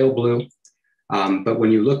with the pale blue. But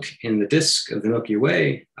when you look in the disk of the Milky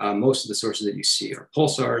Way, most of the sources that you see are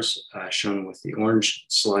pulsars, shown with the orange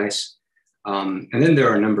slice. And then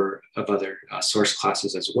there are a number of other source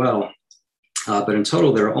classes as well. But in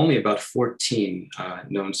total, there are only about 14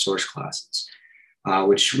 known source classes,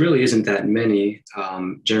 which really isn't that many.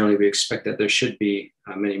 Generally, we expect that there should be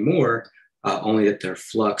many more, only that their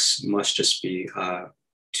flux must just be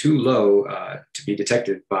too low to be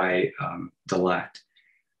detected by the LAT.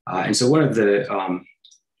 And so one of the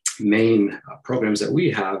main programs that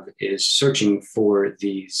we have is searching for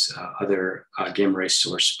these other gamma ray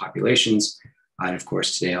source populations. And of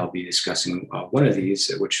course, today I'll be discussing one of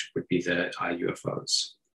these, which would be the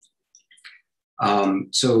UFOs.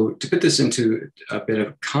 So to put this into a bit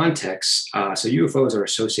of context, so UFOs are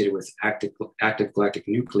associated with active galactic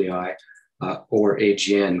nuclei, or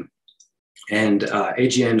AGN. And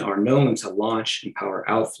AGN are known to launch and power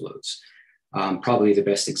outflows. Probably the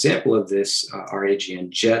best example of this are AGN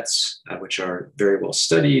jets, which are very well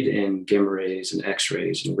studied in gamma rays and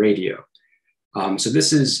X-rays and radio. So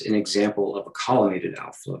this is an example of a collimated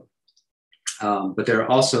outflow. But there are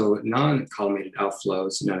also non-collimated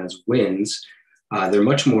outflows known as winds. They're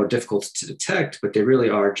much more difficult to detect, but they really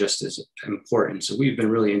are just as important. So we've been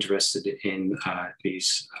really interested in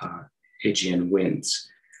these AGN winds.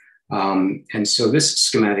 And so this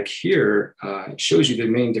schematic here shows you the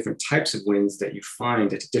main different types of winds that you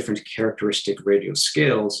find at different characteristic radio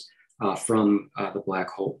scales from the black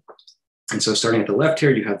hole. And so starting at the left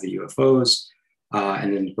here, you have the UFOs,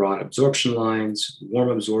 and then broad absorption lines, warm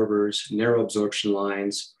absorbers, narrow absorption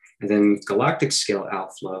lines, and then galactic scale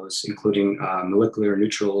outflows, including molecular,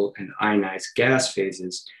 neutral, and ionized gas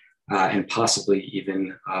phases, and possibly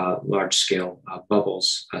even large scale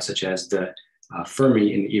bubbles, such as the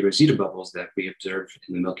Fermi and Rosetta bubbles that we observe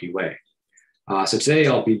in the Milky Way. So today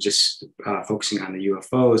I'll be just focusing on the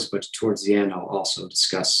UFOs, but towards the end, I'll also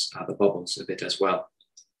discuss the bubbles a bit as well.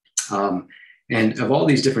 And of all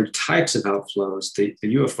these different types of outflows, the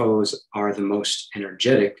UFOs are the most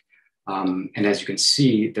energetic. And as you can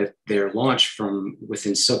see, that they're launched from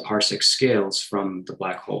within subparsec scales from the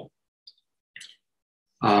black hole.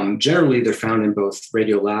 Generally, they're found in both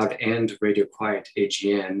radio loud and radio quiet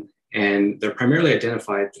AGN, and they're primarily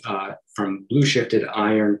identified from blue shifted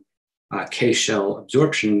iron K-shell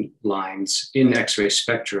absorption lines in X-ray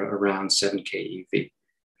spectra around 7 keV.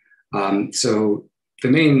 So the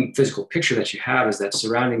main physical picture that you have is that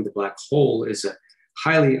surrounding the black hole is a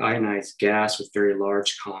highly ionized gas with very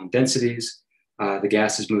large column densities. The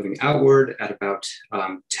gas is moving outward at about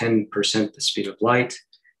 10% the speed of light.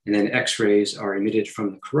 And then X-rays are emitted from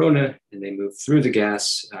the corona and they move through the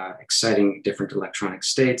gas, exciting different electronic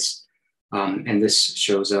states. And this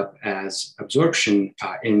shows up as absorption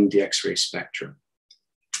in the X-ray spectrum.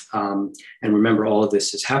 And remember, all of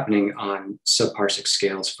this is happening on subparsec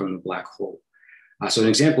scales from the black hole. So an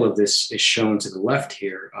example of this is shown to the left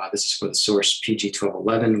here. This is for the source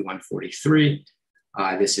PG1211-143.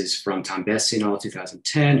 This is from Tom Bessie et al.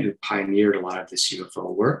 2010, who pioneered a lot of this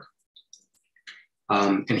UFO work.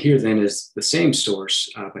 And here then is the same source,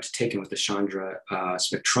 but taken with the Chandra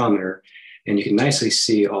spectrometer. And you can nicely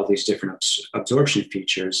see all these different absorption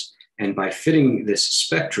features. And by fitting this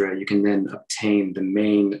spectra, you can then obtain the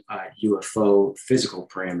main UFO physical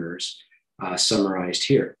parameters summarized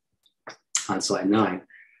here on slide 9.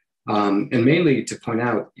 And mainly to point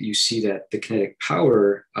out, you see that the kinetic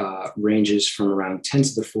power ranges from around 10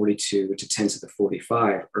 to the 42 to 10 to the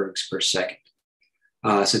 45 ergs per second.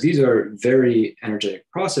 So these are very energetic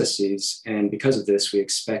processes, and because of this, we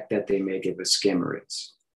expect that they may give us gamma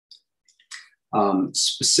rays.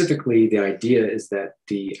 Specifically, the idea is that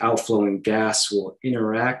the outflowing gas will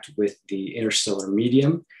interact with the interstellar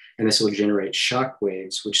medium, and this will generate shock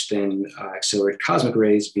waves, which then accelerate cosmic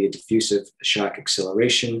rays via diffusive shock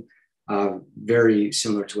acceleration, very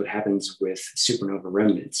similar to what happens with supernova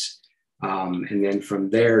remnants. And then from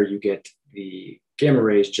there, you get the gamma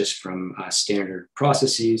rays just from standard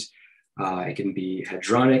processes. It can be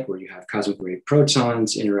hadronic, where you have cosmic ray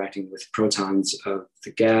protons interacting with protons of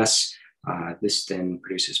the gas. This then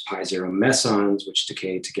produces pi-0 mesons, which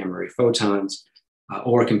decay to gamma ray photons.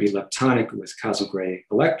 Or it can be leptonic with cosmic ray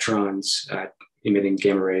electrons emitting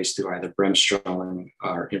gamma rays through either bremsstrahlung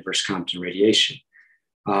or inverse Compton radiation.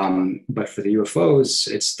 But for the UFOs,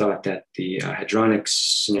 it's thought that the hadronic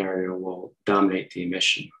scenario will dominate the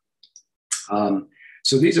emission.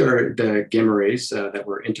 So these are the gamma rays that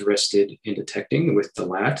we're interested in detecting with the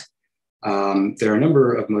LAT. There are a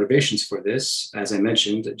number of motivations for this. As I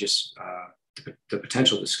mentioned, just the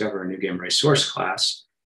potential to discover a new gamma ray source class.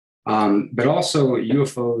 But also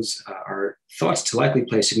UFOs are thought to likely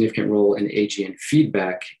play a significant role in AGN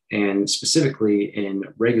feedback, and specifically in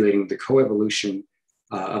regulating the coevolution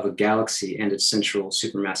of a galaxy and its central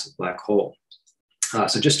supermassive black hole.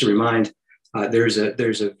 So just to remind, there's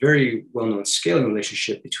a very well-known scaling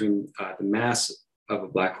relationship between the mass of a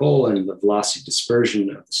black hole and the velocity dispersion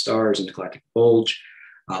of the stars in the galactic bulge,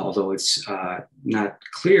 although it's not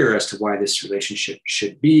clear as to why this relationship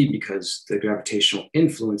should be, because the gravitational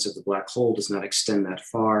influence of the black hole does not extend that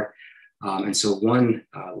far. And so one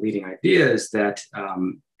leading idea is that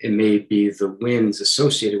it may be the winds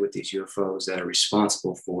associated with these UFOs that are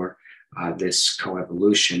responsible for this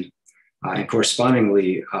coevolution. And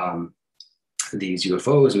correspondingly, these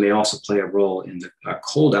UFOs may also play a role in the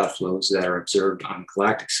cold outflows that are observed on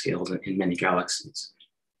galactic scales in many galaxies.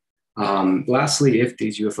 Lastly, if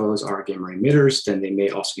these UFOs are gamma ray emitters, then they may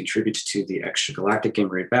also contribute to the extragalactic gamma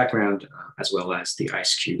ray background, as well as the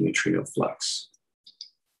ice cube neutrino flux.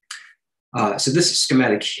 So this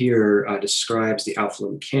schematic here describes the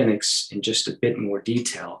outflow mechanics in just a bit more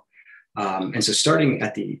detail. And so starting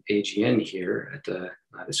at the AGN here, at the,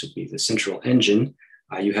 this would be the central engine,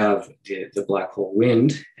 you have the black hole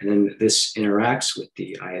wind, and then this interacts with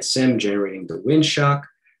the ISM, generating the wind shock,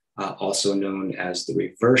 also known as the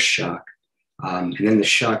reverse shock. And then the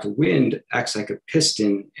shocked wind acts like a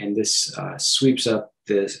piston, and this sweeps up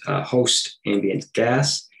the host ambient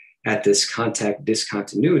gas at this contact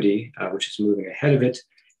discontinuity, which is moving ahead of it.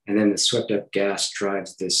 And then the swept up gas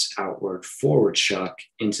drives this outward forward shock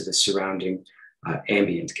into the surrounding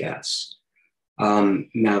ambient gas.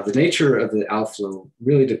 Now, the nature of the outflow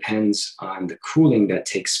really depends on the cooling that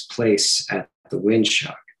takes place at the wind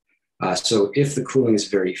shock. So if the cooling is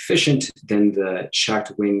very efficient, then the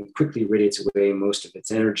shocked wind quickly radiates away most of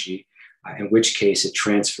its energy, in which case it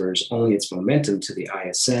transfers only its momentum to the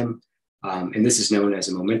ISM. And this is known as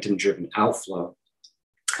a momentum-driven outflow.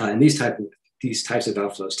 And these types of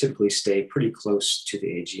outflows typically stay pretty close to the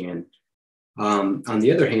AGN. On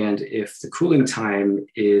the other hand, if the cooling time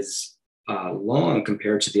is long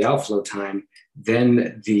compared to the outflow time,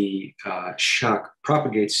 then the shock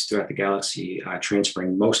propagates throughout the galaxy,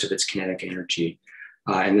 transferring most of its kinetic energy.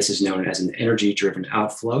 And this is known as an energy-driven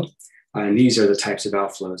outflow. And these are the types of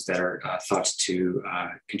outflows that are thought to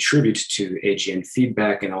contribute to AGN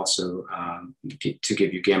feedback and also to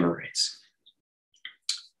give you gamma rays.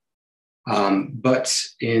 But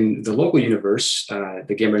in the local universe,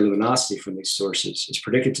 the gamma ray luminosity from these sources is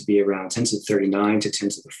predicted to be around 10 to the 39 to 10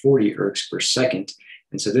 to the 40 ergs per second.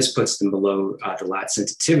 And so this puts them below the LAT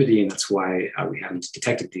sensitivity, and that's why we haven't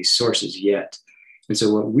detected these sources yet. And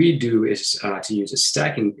so what we do is to use a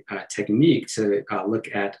stacking technique to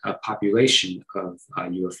look at a population of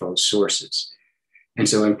UFO sources. And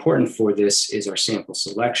so important for this is our sample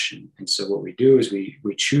selection. And so what we do is we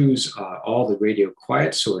choose all the radio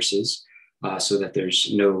quiet sources so that there's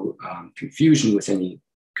no confusion with any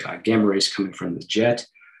gamma rays coming from the jet.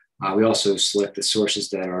 We also select the sources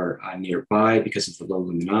that are nearby because of the low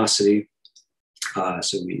luminosity.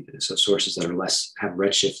 So sources that are have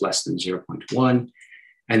redshift less than 0.1.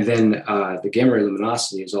 And then the gamma ray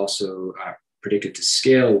luminosity is also predicted to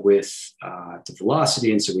scale with the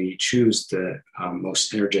velocity. And so we choose the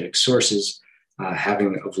most energetic sources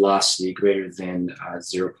having a velocity greater than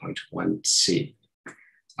 0.1 C.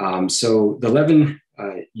 So the 11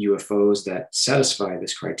 UFOs that satisfy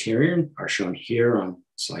this criterion are shown here on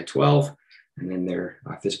slide 12, and then their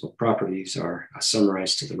physical properties are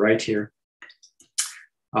summarized to the right here.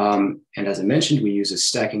 And as I mentioned, we use a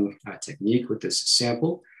stacking technique with this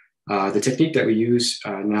sample. The technique that we use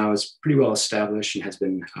now is pretty well established and has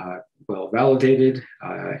been well validated.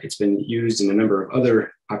 It's been used in a number of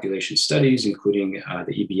other population studies, including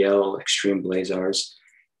the EBL, extreme blazars,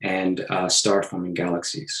 and star-forming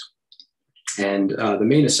galaxies. And the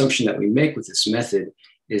main assumption that we make with this method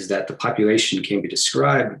is that the population can be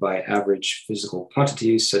described by average physical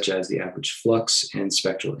quantities, such as the average flux and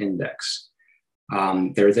spectral index.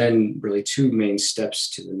 There are then really two main steps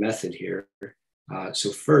to the method here.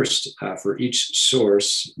 So first, for each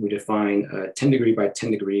source, we define a 10 degree by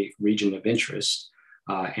 10 degree region of interest,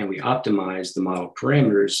 and we optimize the model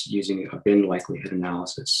parameters using a bin likelihood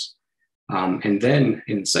analysis. And then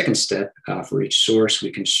in the second step, for each source,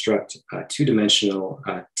 we construct two-dimensional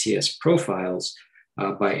TS profiles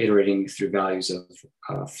by iterating through values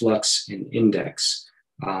of flux and index.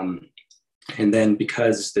 And then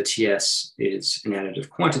because the TS is an additive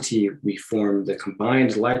quantity, we form the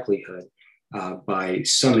combined likelihood by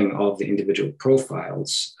summing all of the individual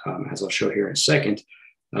profiles, as I'll show here in a second.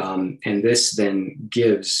 And this then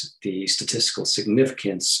gives the statistical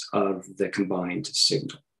significance of the combined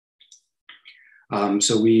signal.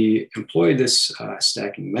 So we employ this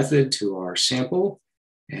stacking method to our sample,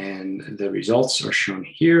 and the results are shown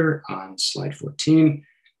here on slide 14.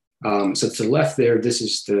 So to the left there, this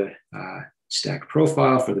is the stack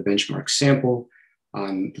profile for the benchmark sample.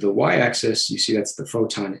 On the y-axis, you see that's the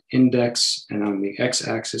photon index, and on the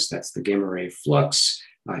x-axis, that's the gamma ray flux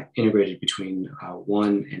integrated between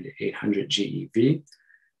 1 and 800 GeV.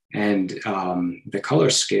 And the color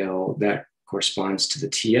scale, that corresponds to the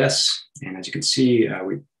TS. And as you can see,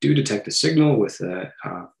 we do detect a signal with a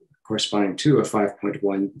corresponding to a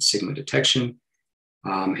 5.1 sigma detection.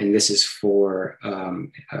 And this is for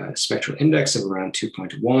a spectral index of around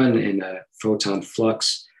 2.1 and a photon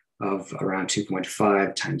flux of around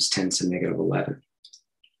 2.5 times 10 to the negative 11.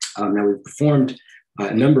 Now we've performed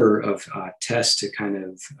a number of tests to kind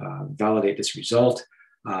of validate this result.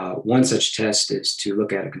 One such test is to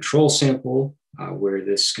look at a control sample where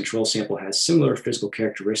this control sample has similar physical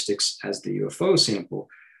characteristics as the UFO sample,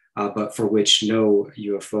 but for which no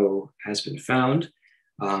UFO has been found.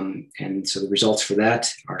 And so the results for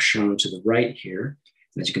that are shown to the right here.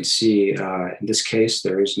 As you can see, in this case,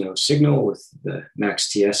 there is no signal with the max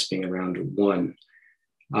TS being around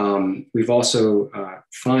 1. We've also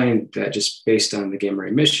find that just based on the gamma ray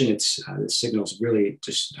emission, the signal is really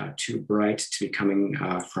just too bright to be coming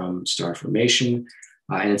from star formation.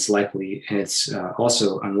 And it's likely, and it's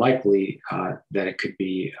also unlikely that it could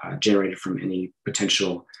be generated from any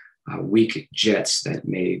potential weak jets that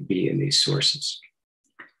may be in these sources.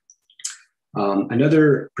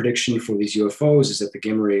 Another prediction for these UFOs is that the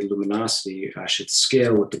gamma ray luminosity should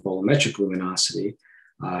scale with the bolometric luminosity.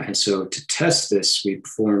 And so to test this, we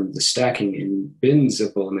performed the stacking in bins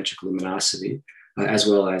of bolometric luminosity, as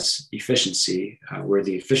well as efficiency, where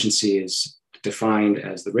the efficiency is defined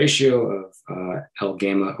as the ratio of L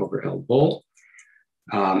gamma over L bol.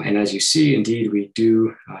 And as you see, indeed, we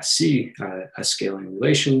do see a scaling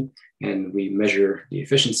relation, and we measure the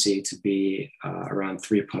efficiency to be around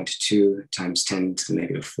 3.2 times 10 to the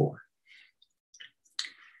negative 4.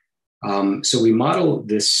 So we model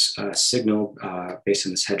this signal based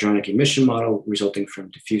on this hadronic emission model resulting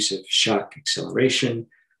from diffusive shock acceleration.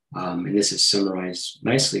 And this is summarized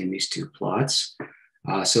nicely in these two plots.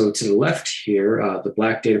 So to the left here, the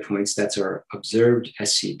black data points, that's our observed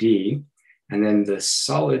SCD. And then the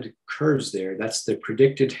solid curves there, that's the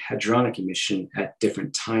predicted hadronic emission at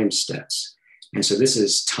different time steps. And so this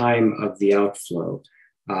is time of the outflow,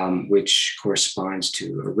 which corresponds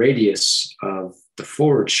to a radius of the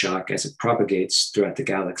forward shock as it propagates throughout the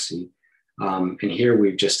galaxy. And here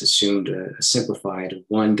we've just assumed a simplified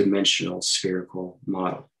one-dimensional spherical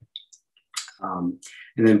model. And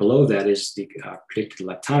then below that is the predicted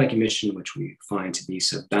leptonic emission, which we find to be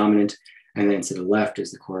subdominant. And then to the left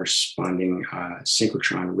is the corresponding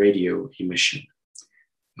synchrotron radio emission.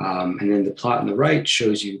 And then the plot on the right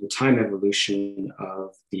shows you the time evolution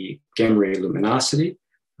of the gamma ray luminosity,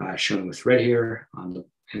 shown with red here.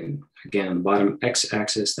 And again, on the bottom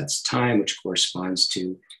x-axis, that's time, which corresponds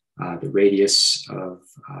to the radius of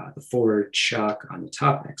the forward shock on the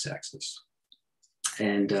top x-axis.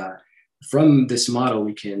 And from this model,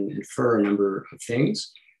 we can infer a number of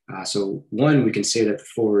things. So one, we can say that the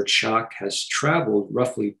forward shock has traveled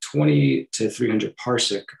roughly 20 to 300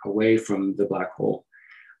 parsec away from the black hole.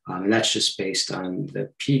 And that's just based on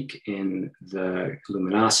the peak in the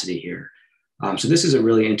luminosity here. So this is a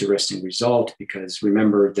really interesting result because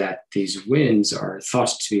remember that these winds are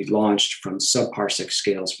thought to be launched from subparsec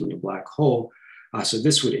scales from the black hole. So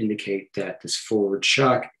this would indicate that this forward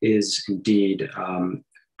shock is indeed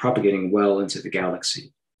propagating well into the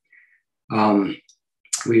galaxy.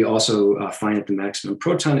 We also find that the maximum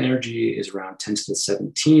proton energy is around 10 to the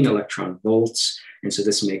 17 electron volts. And so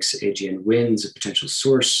this makes AGN winds a potential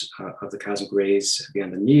source of the cosmic rays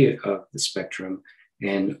beyond the knee of the spectrum,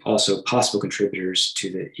 and also possible contributors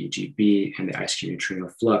to the EGB and the ISQ neutrino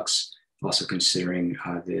flux, also considering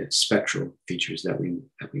the spectral features that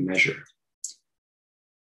we measure.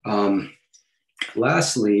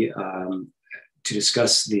 Lastly, to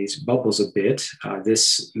discuss these bubbles a bit,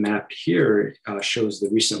 this map here shows the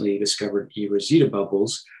recently discovered E Rosita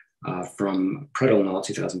bubbles from Predolnol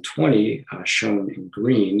 2020, shown in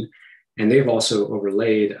green. And they've also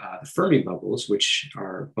overlaid the Fermi bubbles, which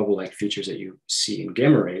are bubble-like features that you see in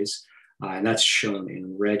gamma rays, and that's shown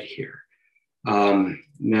in red here.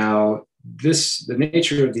 Now, the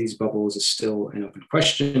nature of these bubbles is still an open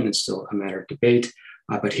question and still a matter of debate.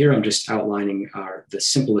 But here I'm just outlining the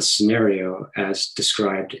simplest scenario as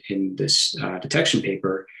described in this detection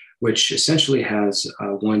paper, which essentially has a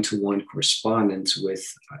one-to-one correspondence with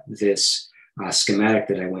this schematic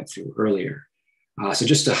that I went through earlier. So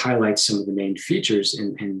just to highlight some of the main features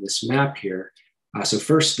in this map here. So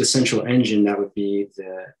first, the central engine, that would be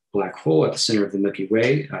the black hole at the center of the Milky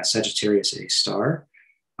Way, Sagittarius A star.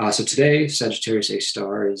 So today, Sagittarius A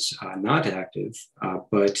star is not active,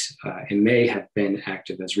 but it may have been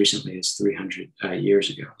active as recently as 300 years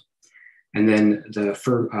ago. And then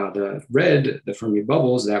the red, the Fermi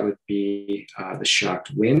bubbles, that would be the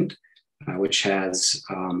shocked wind, which has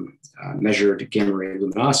measured gamma ray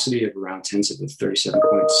luminosity of around 10 to the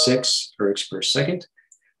 37.6 ergs per second.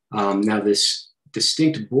 Now this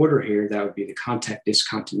distinct border here, that would be the contact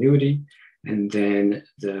discontinuity. And then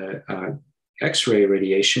the X-ray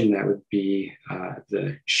radiation, that would be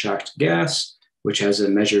the shocked gas, which has a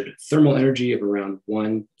measured thermal energy of around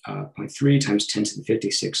 1.3 times 10 to the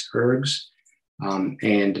 56 ergs,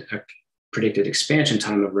 and a predicted expansion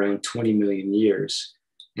time of around 20 million years.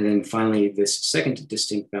 And then finally, this second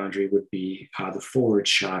distinct boundary would be the forward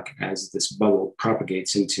shock as this bubble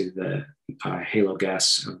propagates into the halo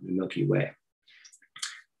gas of the Milky Way.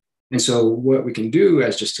 And so what we can do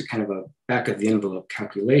as just a kind of a back of the envelope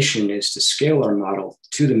calculation is to scale our model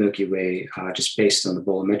to the Milky Way just based on the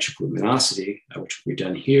bolometric luminosity, which we've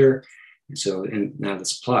done here. And so, and now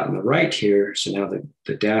this plot on the right here, so now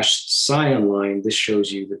the dashed cyan line, this shows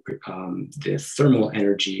you the thermal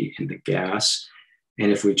energy in the gas. And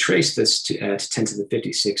if we trace this to 10 to the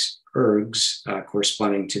 56 ergs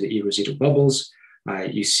corresponding to the E Rosita bubbles,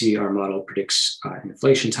 you see our model predicts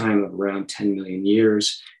inflation time of around 10 million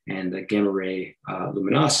years and the gamma ray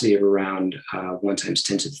luminosity of around 1 times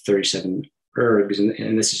 10 to the 37 ergs.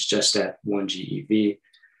 And this is just at 1 GeV.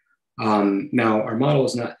 Now, our model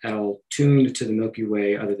is not at all tuned to the Milky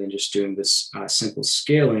Way other than just doing this simple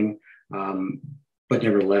scaling. But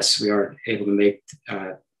nevertheless, we are able to make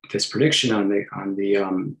this prediction on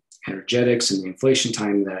the energetics and the inflation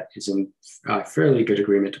time that is in fairly good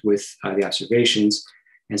agreement with the observations.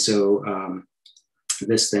 And so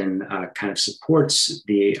this then kind of supports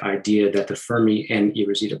the idea that the Fermi and E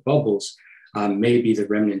Rosita bubbles may be the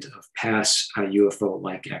remnant of past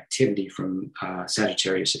UFO-like activity from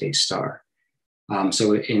Sagittarius A star.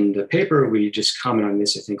 So in the paper, we just comment on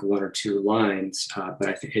this, I think 1 or 2 lines, but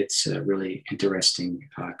I think it's a really interesting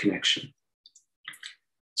connection.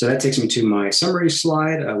 So that takes me to my summary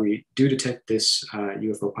slide. We do detect this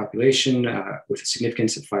UFO population with a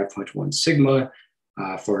significance of 5.1 sigma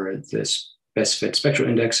for this best fit spectral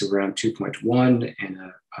index of around 2.1 and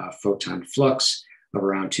a photon flux of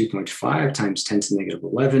around 2.5 times 10 to the negative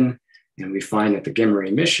 11. And we find that the gamma ray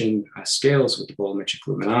emission scales with the bolometric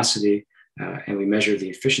luminosity, and we measure the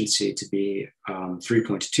efficiency to be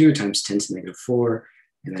 3.2 times 10 to the negative 4.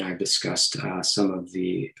 And then I've discussed some of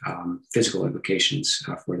the physical implications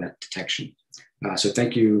for that detection. So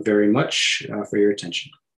thank you very much for your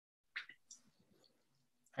attention.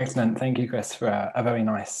 Excellent. Thank you, Chris, for a very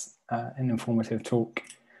nice and informative talk.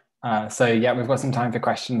 So yeah, we've got some time for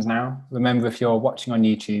questions now. Remember, if you're watching on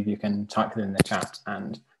YouTube, you can type it in the chat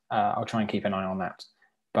and I'll try and keep an eye on that.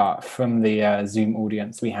 But from the Zoom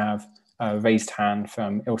audience, we have a raised hand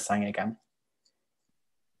from Ilsang again.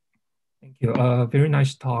 Thank you. Very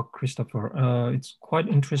nice talk, Christopher. It's quite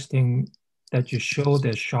interesting that you show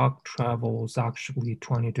that shock travels actually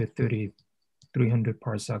 20 to 300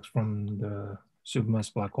 parsecs from the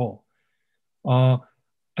supermassive black hole.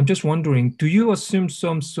 I'm just wondering, do you assume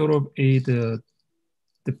some sort of the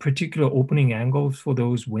particular opening angles for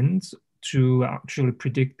those winds to actually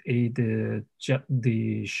predict the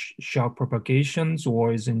shock propagations,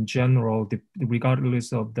 or is in general,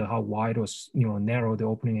 regardless of how wide or narrow the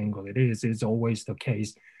opening angle it is always the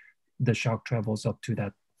case the shock travels up to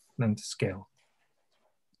that length scale?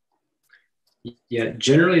 Yeah,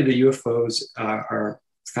 generally the UFOs are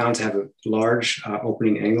found to have a large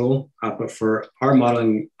opening angle, but for our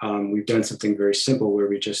modeling, we've done something very simple where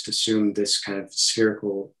we just assume this kind of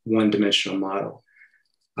spherical one-dimensional model.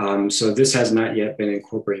 So this has not yet been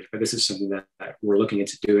incorporated, but this is something that we're looking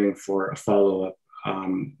into doing for a follow-up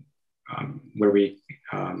where we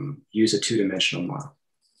use a two-dimensional model.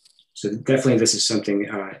 So definitely this is something,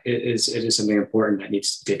 it is something important that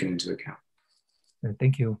needs to be taken into account.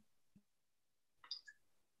 Thank you.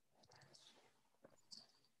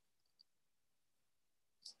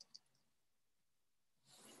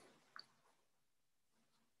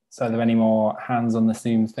 So are there any more hands on the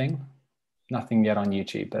Zoom thing? Nothing yet on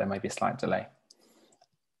YouTube, but there might be a slight delay.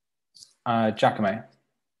 Giacomo.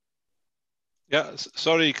 Yeah,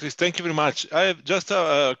 sorry, Chris, thank you very much. I have just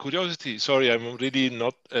a curiosity. Sorry, I'm really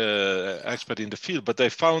not expert in the field, but I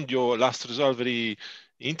found your last result very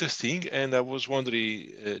interesting. And I was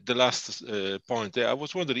wondering, the last point, I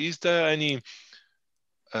was wondering, is there any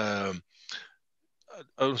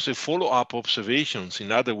I would say follow-up observations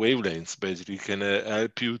in other wavelengths basically can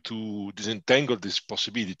help you to disentangle this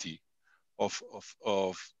possibility of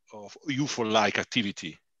UFO-like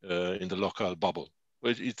activity in the local bubble.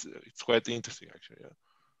 Well, it's quite interesting actually.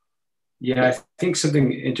 Yeah, I think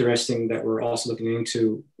something interesting that we're also looking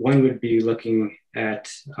into, one would be looking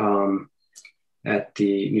at the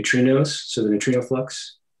neutrinos, so the neutrino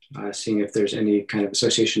flux, seeing if there's any kind of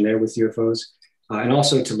association there with UFOs. And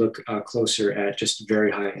also to look closer at just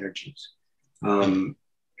very high energies.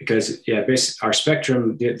 Because yeah, our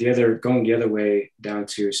spectrum, going the other way down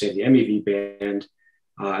to say the MEV band,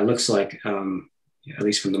 it looks like, at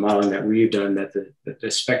least from the modeling that we've done, that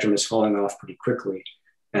the spectrum is falling off pretty quickly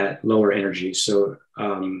at lower energies. So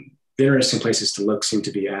the interesting places to look seem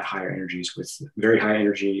to be at higher energies with very high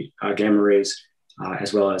energy gamma rays,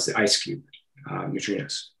 as well as the ice cube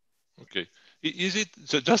neutrinos. Okay. Is it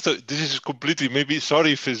so? Just this is completely maybe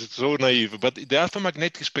sorry if it's so naive, but the alpha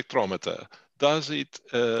magnetic spectrometer, does it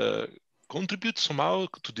contribute somehow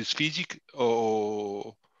to this physics,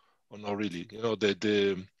 or not really? You know,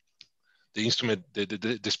 the instrument,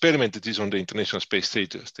 the experiment that is on the International Space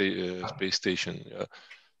Station,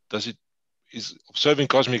 is observing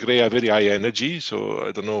cosmic ray at very high energy? So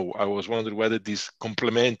I don't know. I was wondering whether this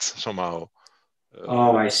complements somehow.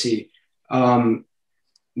 Oh, I see.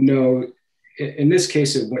 No. In this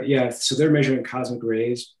case, yeah, so they're measuring cosmic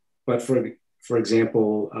rays, but for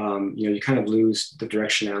example, you kind of lose the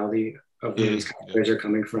directionality of where these cosmic rays are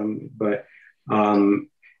coming from. But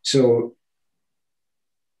so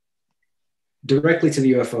directly to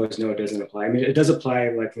the UFOs, no, it doesn't apply. I mean, it does apply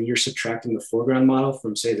like when you're subtracting the foreground model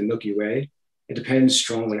from, say, the Milky Way. It depends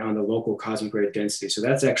strongly on the local cosmic ray density. So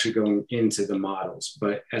that's actually going into the models.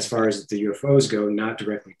 But as far as the UFOs go, not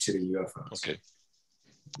directly to the UFOs. Okay.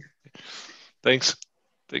 Thanks.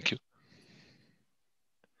 Thank you.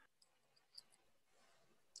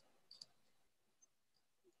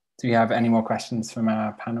 Do we have any more questions from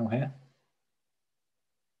our panel here?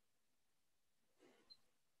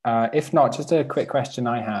 If not, just a quick question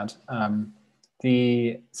I had.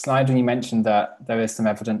 The slide when you mentioned that there is some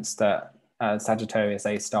evidence that Sagittarius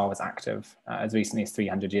A star was active as recently as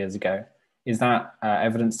 300 years ago. Is that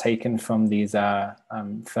evidence taken from these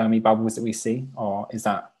Fermi bubbles that we see, or is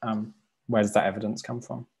that where does that evidence come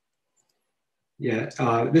from? Yeah,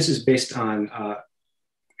 this is based on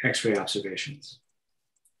X-ray observations.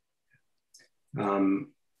 On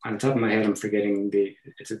the top of my head, I'm forgetting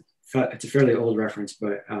it's a fairly old reference,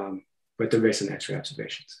 but they're based on X-ray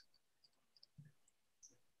observations.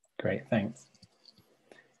 Great, thanks.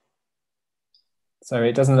 So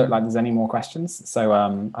it doesn't look like there's any more questions. So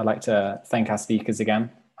I'd like to thank our speakers again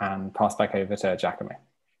and pass back over to Giacomo.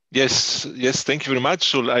 Yes, thank you very much.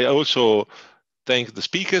 So I also thank the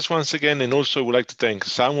speakers once again, and also would like to thank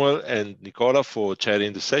Samuel and Nicola for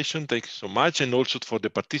chairing the session. Thank you so much, and also for the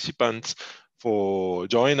participants for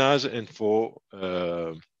joining us and for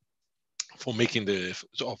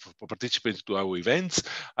participating to our events.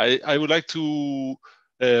 I would like to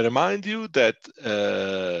remind you that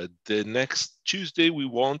the next Tuesday we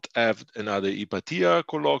won't have another Hypatia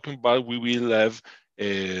colloquium, but we will have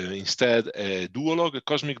instead a duologue, a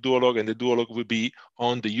cosmic duologue, and the duologue will be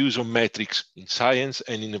on the use of metrics in science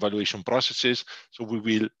and in evaluation processes. So we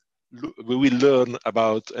will learn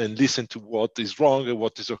about and listen to what is wrong and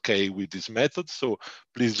what is okay with this method. So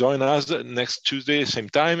please join us next Tuesday, same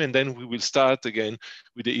time, and then we will start again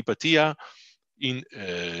with the Hypatia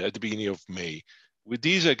at the beginning of May. With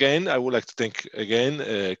this, again, I would like to thank again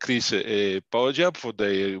Chris Poojan for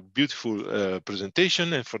the beautiful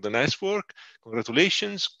presentation and for the nice work.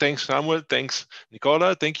 Congratulations. Thanks, Samuel. Thanks,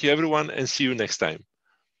 Nicola. Thank you, everyone, and see you next time.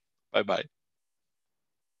 Bye-bye.